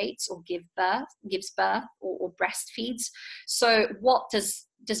menstruates or gives birth or breastfeeds. So what does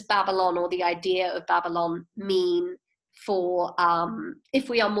Babalon, or the idea of Babalon, mean for if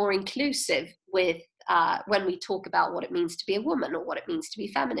we are more inclusive with when we talk about what it means to be a woman or what it means to be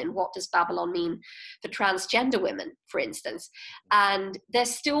feminine? What does Babalon mean for transgender women, for instance? And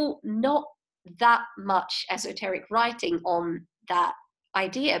there's still not that much esoteric writing on that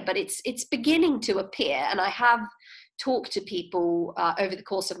idea, but it's beginning to appear. And I have talked to people over the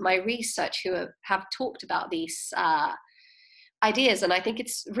course of my research who have talked about these ideas, and I think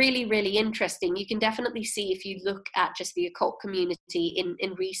it's really, really interesting. You can definitely see, if you look at just the occult community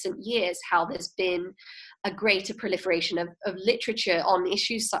in recent years, how there's been a greater proliferation of literature on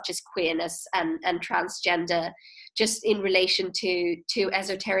issues such as queerness and transgender, just in relation to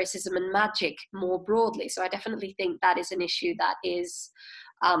esotericism and magic more broadly. So I definitely think that is an issue that is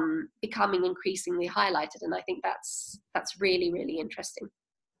becoming increasingly highlighted, and I think that's really, really interesting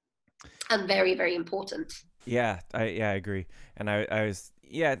and very, very important. I agree. And I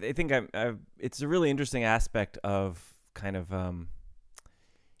think it's a really interesting aspect of kind of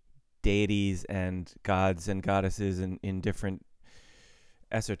deities and gods and goddesses in different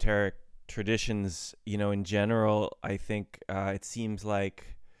esoteric traditions. In general, I think it seems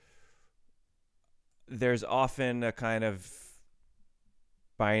like there's often a kind of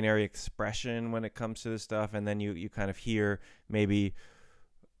binary expression when it comes to this stuff, and then you kind of hear maybe,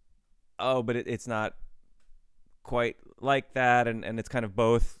 oh, but it's not quite like that, and it's kind of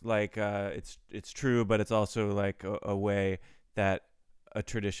both, like it's true, but it's also like a way that a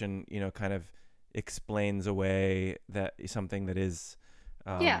tradition kind of explains away that something that is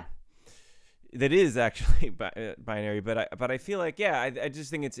that is actually binary. But I feel like I just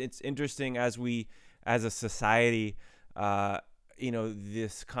think it's interesting as a society,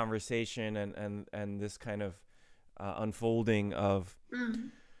 this conversation and this kind of unfolding of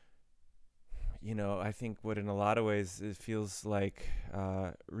I think what in a lot of ways it feels like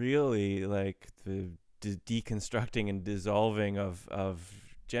really like the deconstructing and dissolving of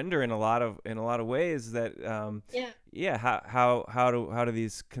gender in a lot of ways, that how do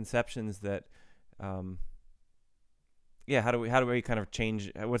these conceptions that how do we kind of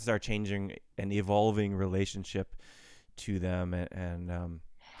change, what's our changing and evolving relationship to them, and I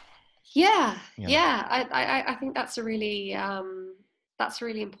think that's a really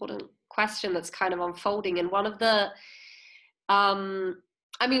important question that's kind of unfolding. And one of the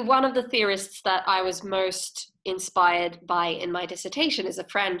one of the theorists that I was most inspired by in my dissertation is a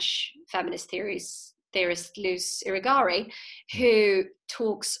French feminist theorist Luce Irigaray, who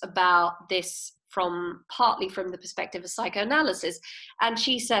talks about this partly from the perspective of psychoanalysis. And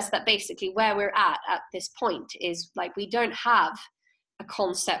she says that basically where we're at this point is like, we don't have a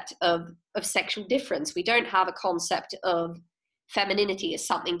concept of sexual difference. We don't have a concept of femininity as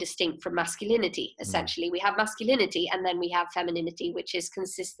something distinct from masculinity. Essentially, we have masculinity, and then we have femininity, which is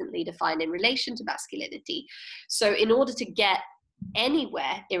consistently defined in relation to masculinity. So in order to get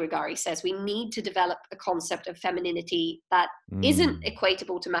anywhere, Irigaray says, we need to develop a concept of femininity that isn't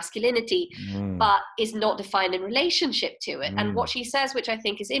equatable to masculinity, but is not defined in relationship to it. And what she says, which I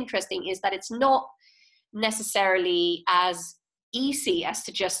think is interesting, is that it's not necessarily as easy as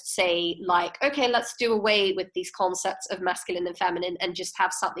to just say, like, okay, let's do away with these concepts of masculine and feminine and just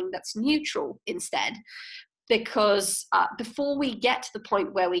have something that's neutral instead. Because before we get to the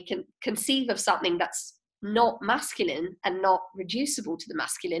point where we can conceive of something that's not masculine and not reducible to the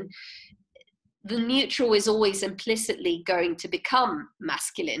masculine, the neutral is always implicitly going to become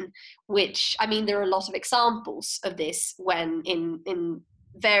masculine, which, there are a lot of examples of this when in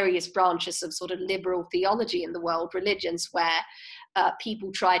various branches of sort of liberal theology in the world, religions, where people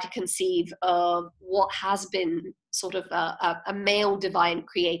try to conceive of what has been sort of a male divine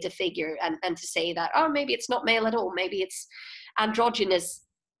creator figure, and to say that, oh, maybe it's not male at all, maybe it's androgynous.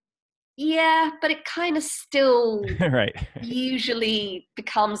 Yeah, but it kind of still right. usually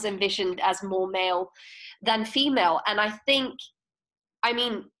becomes envisioned as more male than female. And I think,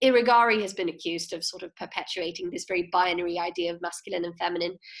 Irigaray has been accused of sort of perpetuating this very binary idea of masculine and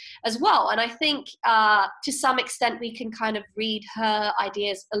feminine as well. And I think to some extent we can kind of read her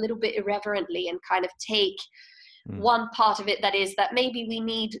ideas a little bit irreverently and kind of take one part of it, that is that maybe we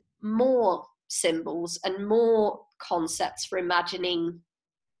need more symbols and more concepts for imagining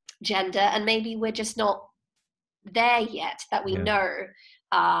gender, and maybe we're just not there yet, that we know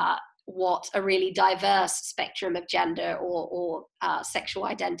what a really diverse spectrum of gender or sexual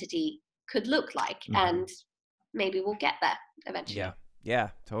identity could look like. And maybe we'll get there eventually. Yeah,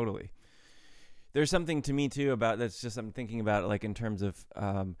 totally. There's something to me too about that's just, I'm thinking about it, like in terms of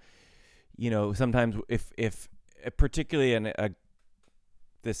sometimes if particularly in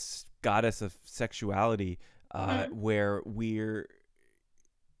this goddess of sexuality, where we're,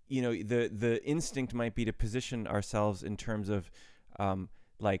 the instinct might be to position ourselves in terms of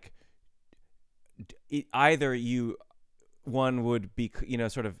like either one would be,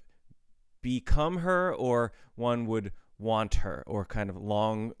 sort of become her, or one would want her, or kind of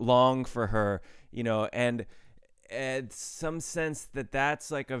long for her, and some sense that's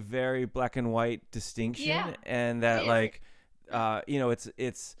like a very black and white distinction, and that like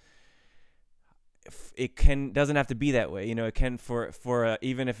it doesn't have to be that way, it can for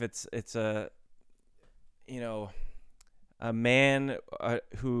even if it's a man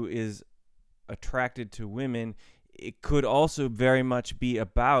who is attracted to women, it could also very much be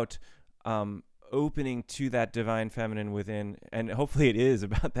about opening to that divine feminine within, and hopefully it is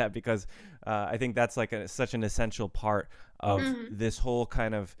about that, because I think that's like such an essential part of this whole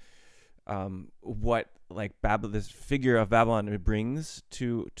kind of what like this figure of Babalon brings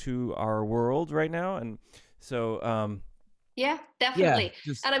to our world right now. And so yeah, definitely.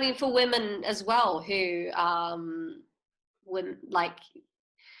 just, and I mean, for women as well, who women like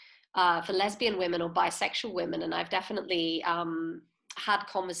for lesbian women or bisexual women, and I've definitely had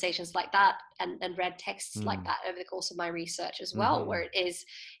conversations like that and read texts like that over the course of my research as well, where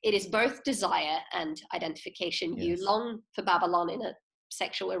it is both desire and identification. You long for Babalon in a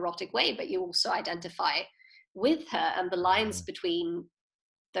sexual erotic way, but you also identify with her, and the lines between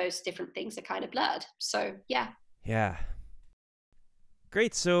those different things are kind of blurred. So yeah,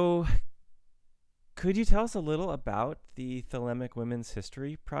 great. So could you tell us a little about the Thelemic Women's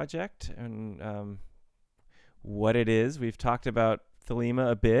History Project and what it is? We've talked about Thelema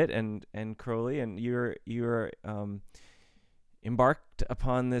a bit and Crowley, and you're embarked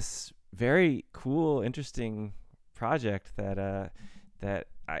upon this very cool, interesting project that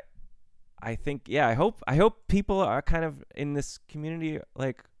I think I hope people are kind of in this community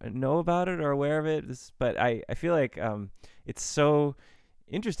like know about it or aware of it. But I feel like it's so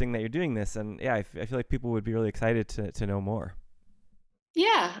interesting that you're doing this, and I feel like people would be really excited to know more.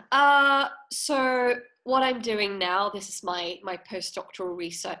 So what I'm doing now, this is my postdoctoral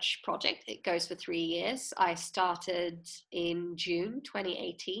research project. It goes for 3 years. I started in June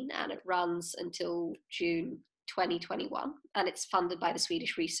 2018 and it runs until June 2021, and it's funded by the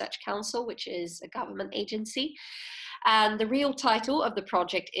Swedish Research Council, which is a government agency. And the real title of the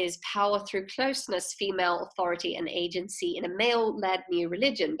project is Power Through Closeness, Female Authority and Agency in a Male-Led New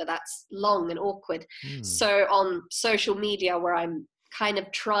Religion, but that's long and awkward. So on social media, where I'm kind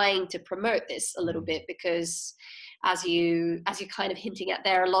of trying to promote this a little bit, because as you're kind of hinting at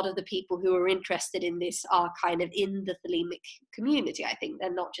there, a lot of the people who are interested in this are kind of in the Thelemic community. I think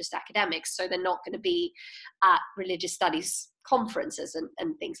they're not just academics, so they're not going to be at religious studies conferences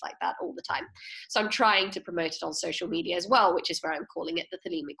and things like that all the time. So I'm trying to promote it on social media as well, which is where I'm calling it the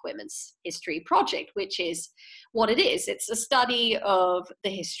Thelemic Women's History Project, which is what it is. It's a study of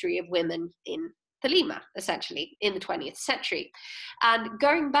the history of women in Thelema, essentially, in the 20th century. And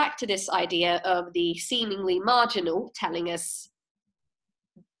going back to this idea of the seemingly marginal telling us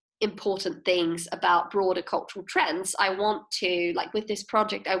important things about broader cultural trends, I want to, like with this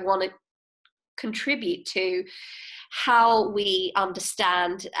project, I want to contribute to how we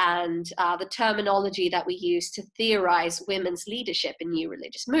understand and the terminology that we use to theorize women's leadership in new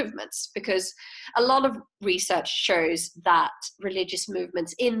religious movements. Because a lot of research shows that religious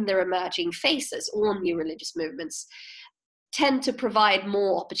movements in their emerging phases, or new religious movements, tend to provide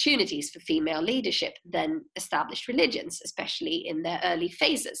more opportunities for female leadership than established religions, especially in their early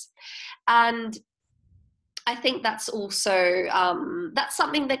phases. And I think that's also that's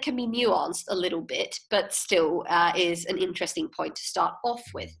something that can be nuanced a little bit, but still is an interesting point to start off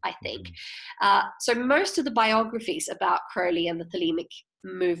with, I think. So most of the biographies about Crowley and the Thelemic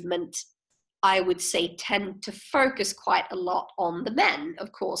movement, I would say, tend to focus quite a lot on the men.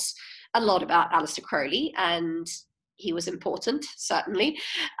 Of course, a lot about Aleister Crowley, and he was important, certainly,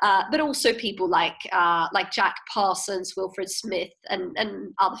 but also people like Jack Parsons, Wilfred Smith, and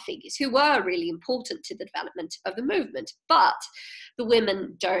other figures who were really important to the development of the movement. But the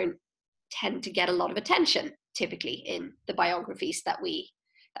women don't tend to get a lot of attention, typically, in the biographies that we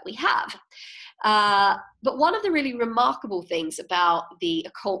have. But one of the really remarkable things about the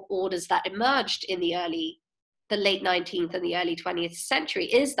occult orders that emerged in the late 19th and the early 20th century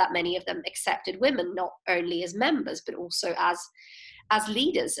is that many of them accepted women not only as members but also as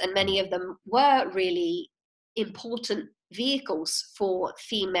leaders, and many of them were really important vehicles for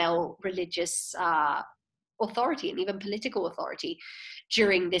female religious authority and even political authority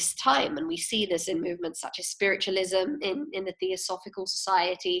during this time. And we see this in movements such as spiritualism in the Theosophical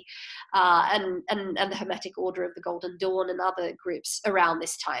Society and the Hermetic Order of the Golden Dawn and other groups around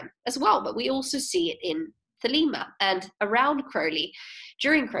this time as well. But we also see it in Thelema and around Crowley.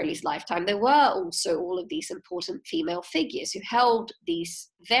 During Crowley's lifetime, there were also all of these important female figures who held these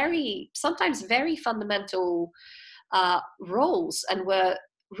sometimes very fundamental roles and were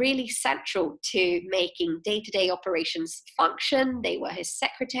really central to making day-to-day operations function. They were his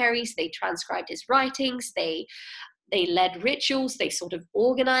secretaries, they transcribed his writings, they led rituals, they sort of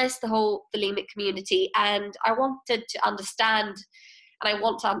organized the whole Thelemic community. And I wanted to understand, and I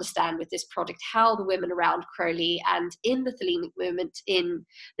want to understand with this project, how the women around Crowley and in the Thelemic movement in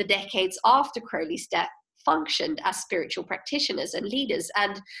the decades after Crowley's death functioned as spiritual practitioners and leaders,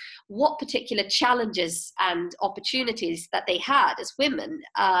 and what particular challenges and opportunities that they had as women,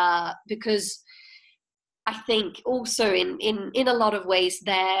 because I think also in a lot of ways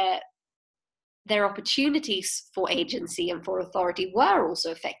their opportunities for agency and for authority were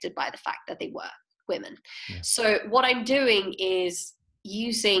also affected by the fact that they were women. Yeah. So what I'm doing is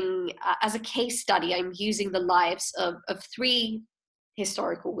using, as a case study, I'm using the lives of three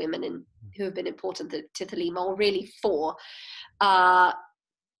historical women who have been important to Thelema, or really four. And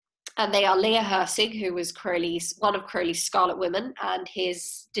they are Leah Herzig, who was one of Crowley's Scarlet Women and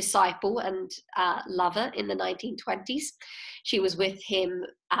his disciple and lover in the 1920s. She was with him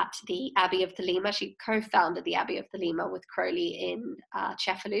at the Abbey of Thelema. She co-founded the Abbey of Thelema with Crowley in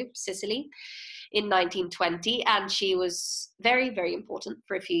Cefalù, Sicily, in 1920. And she was very, very important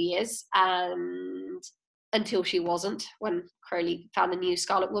for a few years, and until she wasn't, when Crowley found a new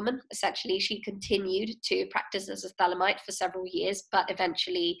Scarlet Woman. Essentially, she continued to practice as a Thelemite for several years, but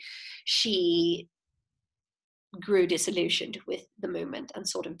eventually she grew disillusioned with the movement and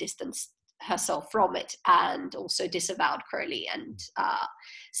sort of distanced herself from it, and also disavowed Crowley and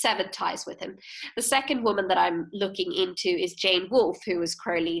severed ties with him. The second woman that I'm looking into is Jane Wolfe, who was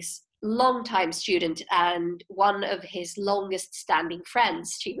Crowley's longtime student and one of his longest standing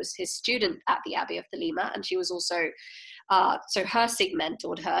friends. She was his student at the Abbey of Thelema, and she was also, so Herzig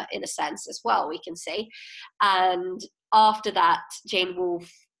mentored her in a sense as well, we can say. And after that, Jane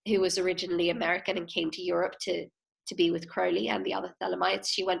Wolfe, who was originally American and came to Europe to be with Crowley and the other Thelemites,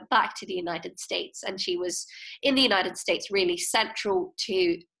 she went back to the United States, and she was in the United States really central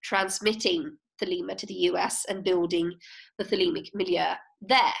to transmitting Thelema to the US and building the Thelemic milieu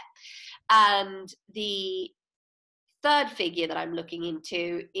there. And the third figure that I'm looking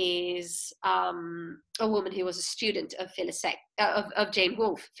into is a woman who was a student of Jane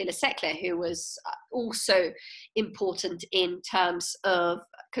Wolfe, Phyllis Seckler, who was also important in terms of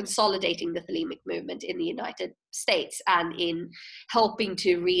consolidating the Thelemic movement in the United States and in helping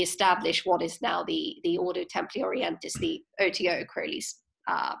to reestablish what is now the Ordo Templi Orientis, the OTO, Crowley's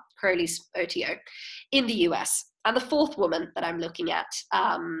OTO, in the US. And the fourth woman that I'm looking at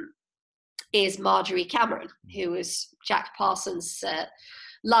is Marjorie Cameron, who was Jack Parsons'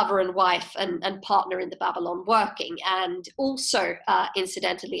 lover and wife and partner in the Babalon working, and also,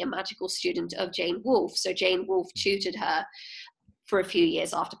 incidentally, a magical student of Jane Wolfe. So Jane Wolfe tutored her for a few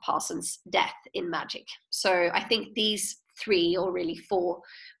years after Parsons' death in magic. So I think these three, or really four,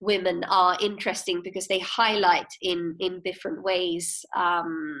 women are interesting because they highlight in different ways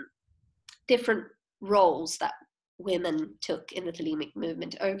different roles that women took in the Thelemic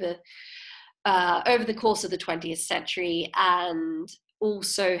movement over the course of the 20th century, and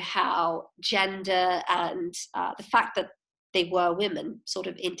also how gender and the fact that they were women sort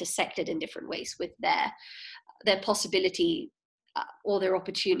of intersected in different ways with their possibility or their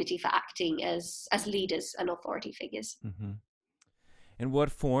opportunity for acting as leaders and authority figures. Mm-hmm. And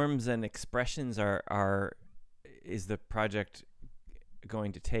what forms and expressions is the project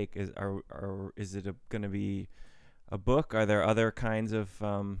going to take? Is it going to be a book? Are there other kinds of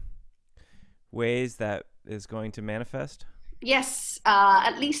ways that is going to manifest? Yes,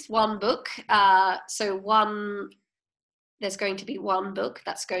 at least one book. There's going to be one book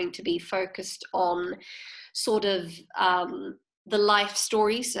that's going to be focused on sort of the life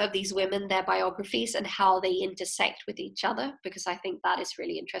stories of these women, their biographies, and how they intersect with each other, because I think that is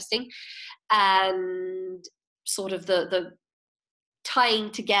really interesting. And sort of the tying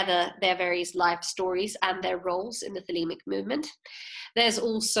together their various life stories and their roles in the Thelemic movement. There's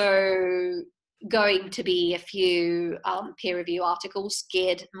also going to be a few peer review articles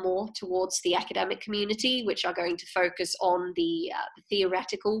geared more towards the academic community, which are going to focus on the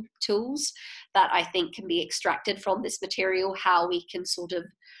theoretical tools that I think can be extracted from this material, how we can sort of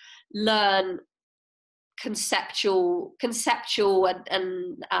learn conceptual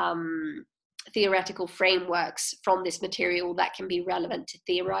and theoretical frameworks from this material that can be relevant to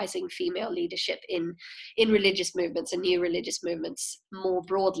theorizing female leadership in religious movements and new religious movements more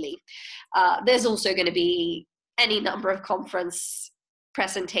broadly. There's also going to be any number of conference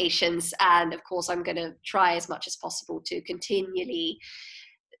presentations, and of course I'm going to try as much as possible to continually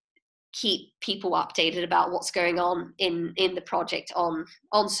keep people updated about what's going on in the project on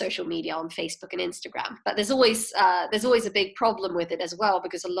social media, on Facebook and Instagram. But there's always a big problem with it as well,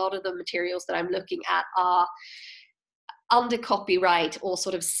 because a lot of the materials that I'm looking at are under copyright or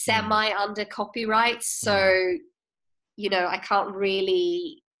sort of semi under copyright. So, I can't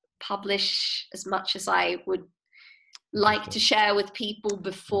really publish as much as I would like to share with people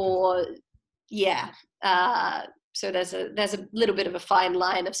before. So there's a little bit of a fine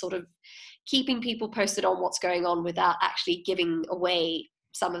line of sort of keeping people posted on what's going on without actually giving away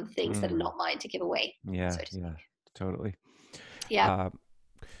some of the things that are not mine to give away. Yeah, totally. Yeah.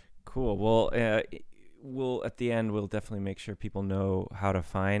 Cool. Well, we'll at the end we'll definitely make sure people know how to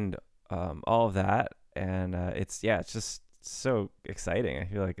find all of that, and it's just so exciting. I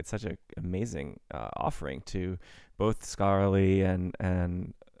feel like it's such an amazing offering to both scholarly and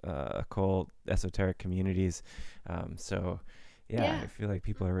occult esoteric communities. I feel like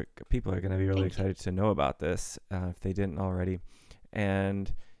people are going to be really excited to know about this if they didn't already.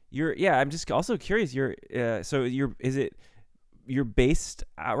 And I'm just also curious. You're based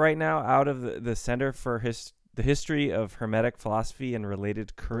right now out of the Center for the History of Hermetic Philosophy and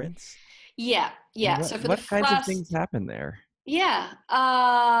Related Currents? Yeah. So for what kinds of things happen there?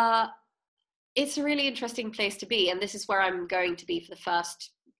 It's a really interesting place to be, and this is where I'm going to be for the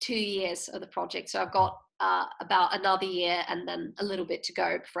first 2 years of the project. So I've got about another year and then a little bit to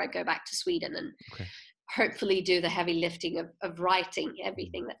go before I go back to Sweden and hopefully do the heavy lifting of writing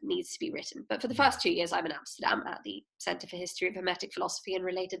everything that needs to be written. But for the first 2 years, I'm in Amsterdam at the Center for History of Hermetic Philosophy and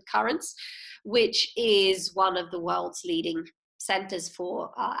Related Currents, which is one of the world's leading centers for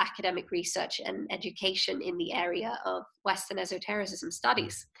academic research and education in the area of Western esotericism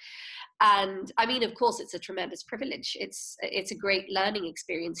studies. And I mean, of course, it's a tremendous privilege. It's a great learning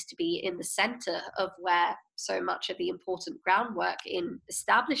experience to be in the center of where so much of the important groundwork in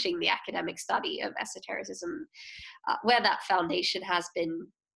establishing the academic study of esotericism, where that foundation has been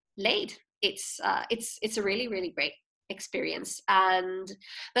laid. It's a really, really great experience. And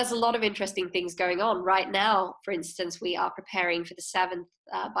there's a lot of interesting things going on right now. For instance, we are preparing for the 7th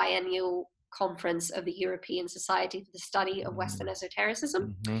biennial conference of the European Society for the Study of Western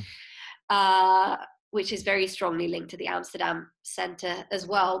Esotericism. Which is very strongly linked to the Amsterdam Center as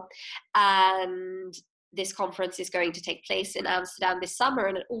well. And this conference is going to take place in Amsterdam this summer,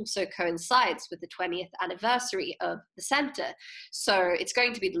 and it also coincides with the 20th anniversary of the center. So it's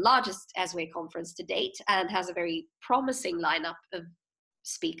going to be the largest ESWE conference to date and has a very promising lineup of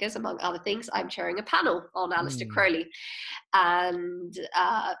speakers. Among other things, I'm chairing a panel on Aleister Crowley and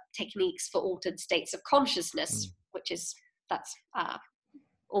techniques for altered states of consciousness, that's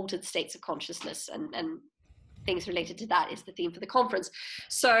altered states of consciousness and things related to that is the theme for the conference.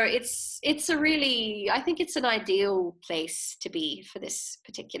 So it's a really, I think it's an ideal place to be for this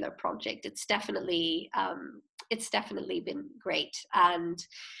particular project. It's definitely been great. And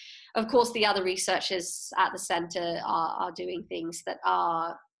of course, the other researchers at the center are doing things that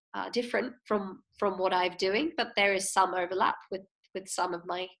are different from what I'm doing, but there is some overlap with some of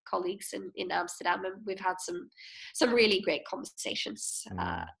my colleagues in Amsterdam, and we've had some really great conversations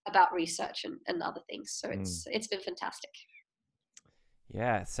about research and other things. So it's been fantastic.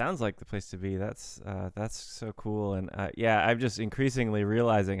 Yeah, it sounds like the place to be. That's so cool, and I'm just increasingly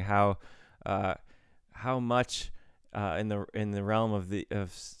realizing how much in the realm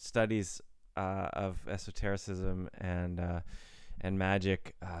of studies of esotericism and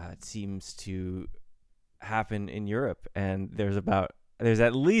magic it seems to happen in Europe, and there's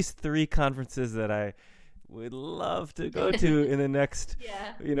at least 3 conferences that I would love to go to in the next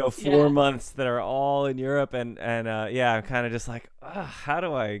 4 months that are all in Europe, and I'm kind of just like, how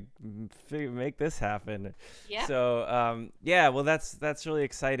do I make this happen? So well, that's really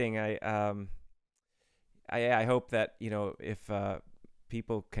exciting. I hope that if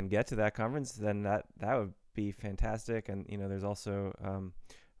people can get to that conference, then that would be fantastic. And there's also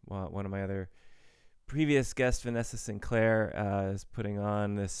one of my other previous guest, Vanessa Sinclair, is putting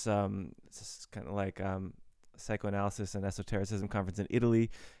on this kind of like psychoanalysis and esotericism conference in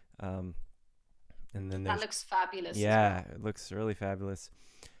Italy And then That there's looks fabulous as yeah, well. it looks really fabulous.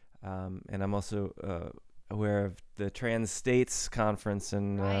 And I'm also aware of the Trans States conference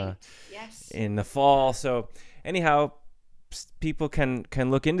Right. Yes. in the fall. So anyhow, people can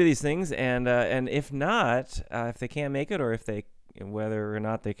look into these things, and if not, if they can't make it, or if they whether or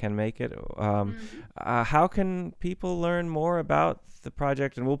not they can make it, Mhm. how can people learn more about the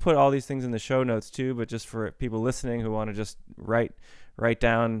project? And we'll put all these things in the show notes too. But just for people listening who want to just write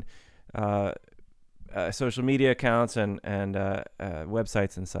down social media accounts and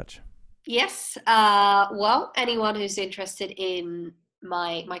websites and such. Yes. Well, anyone who's interested in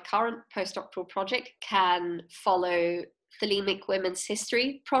my current postdoctoral project can follow Thelemic Women's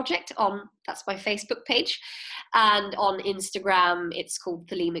History Project on that's my Facebook page, and on Instagram it's called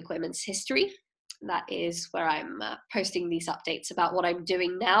Thelemic Women's History. That is where I'm posting these updates about what I'm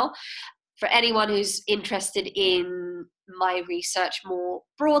doing now. For anyone who's interested in my research more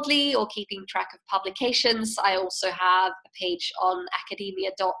broadly or keeping track of publications, I also have a page on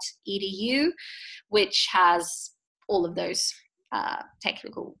academia.edu, which has all of those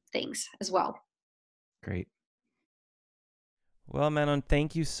technical things as well. Great. Well, Manon,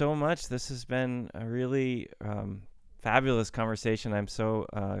 thank you so much. This has been a really fabulous conversation. I'm so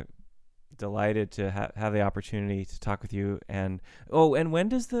delighted to have the opportunity to talk with you. And and when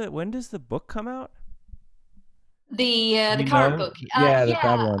does the book come out? The You current know? book, Yeah, the yeah,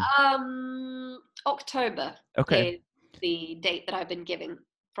 Babalon. October Okay. is the date that I've been given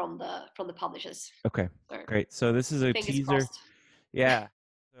from the publishers. Okay. So Great. So this is a fingers teaser. crossed. Yeah.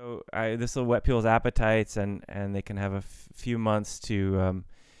 So this will whet people's appetites, and they can have a few months to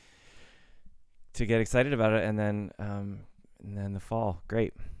get excited about it, and then the fall.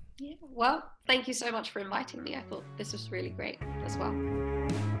 Great. Yeah. Well, thank you so much for inviting me. I thought this was really great as well.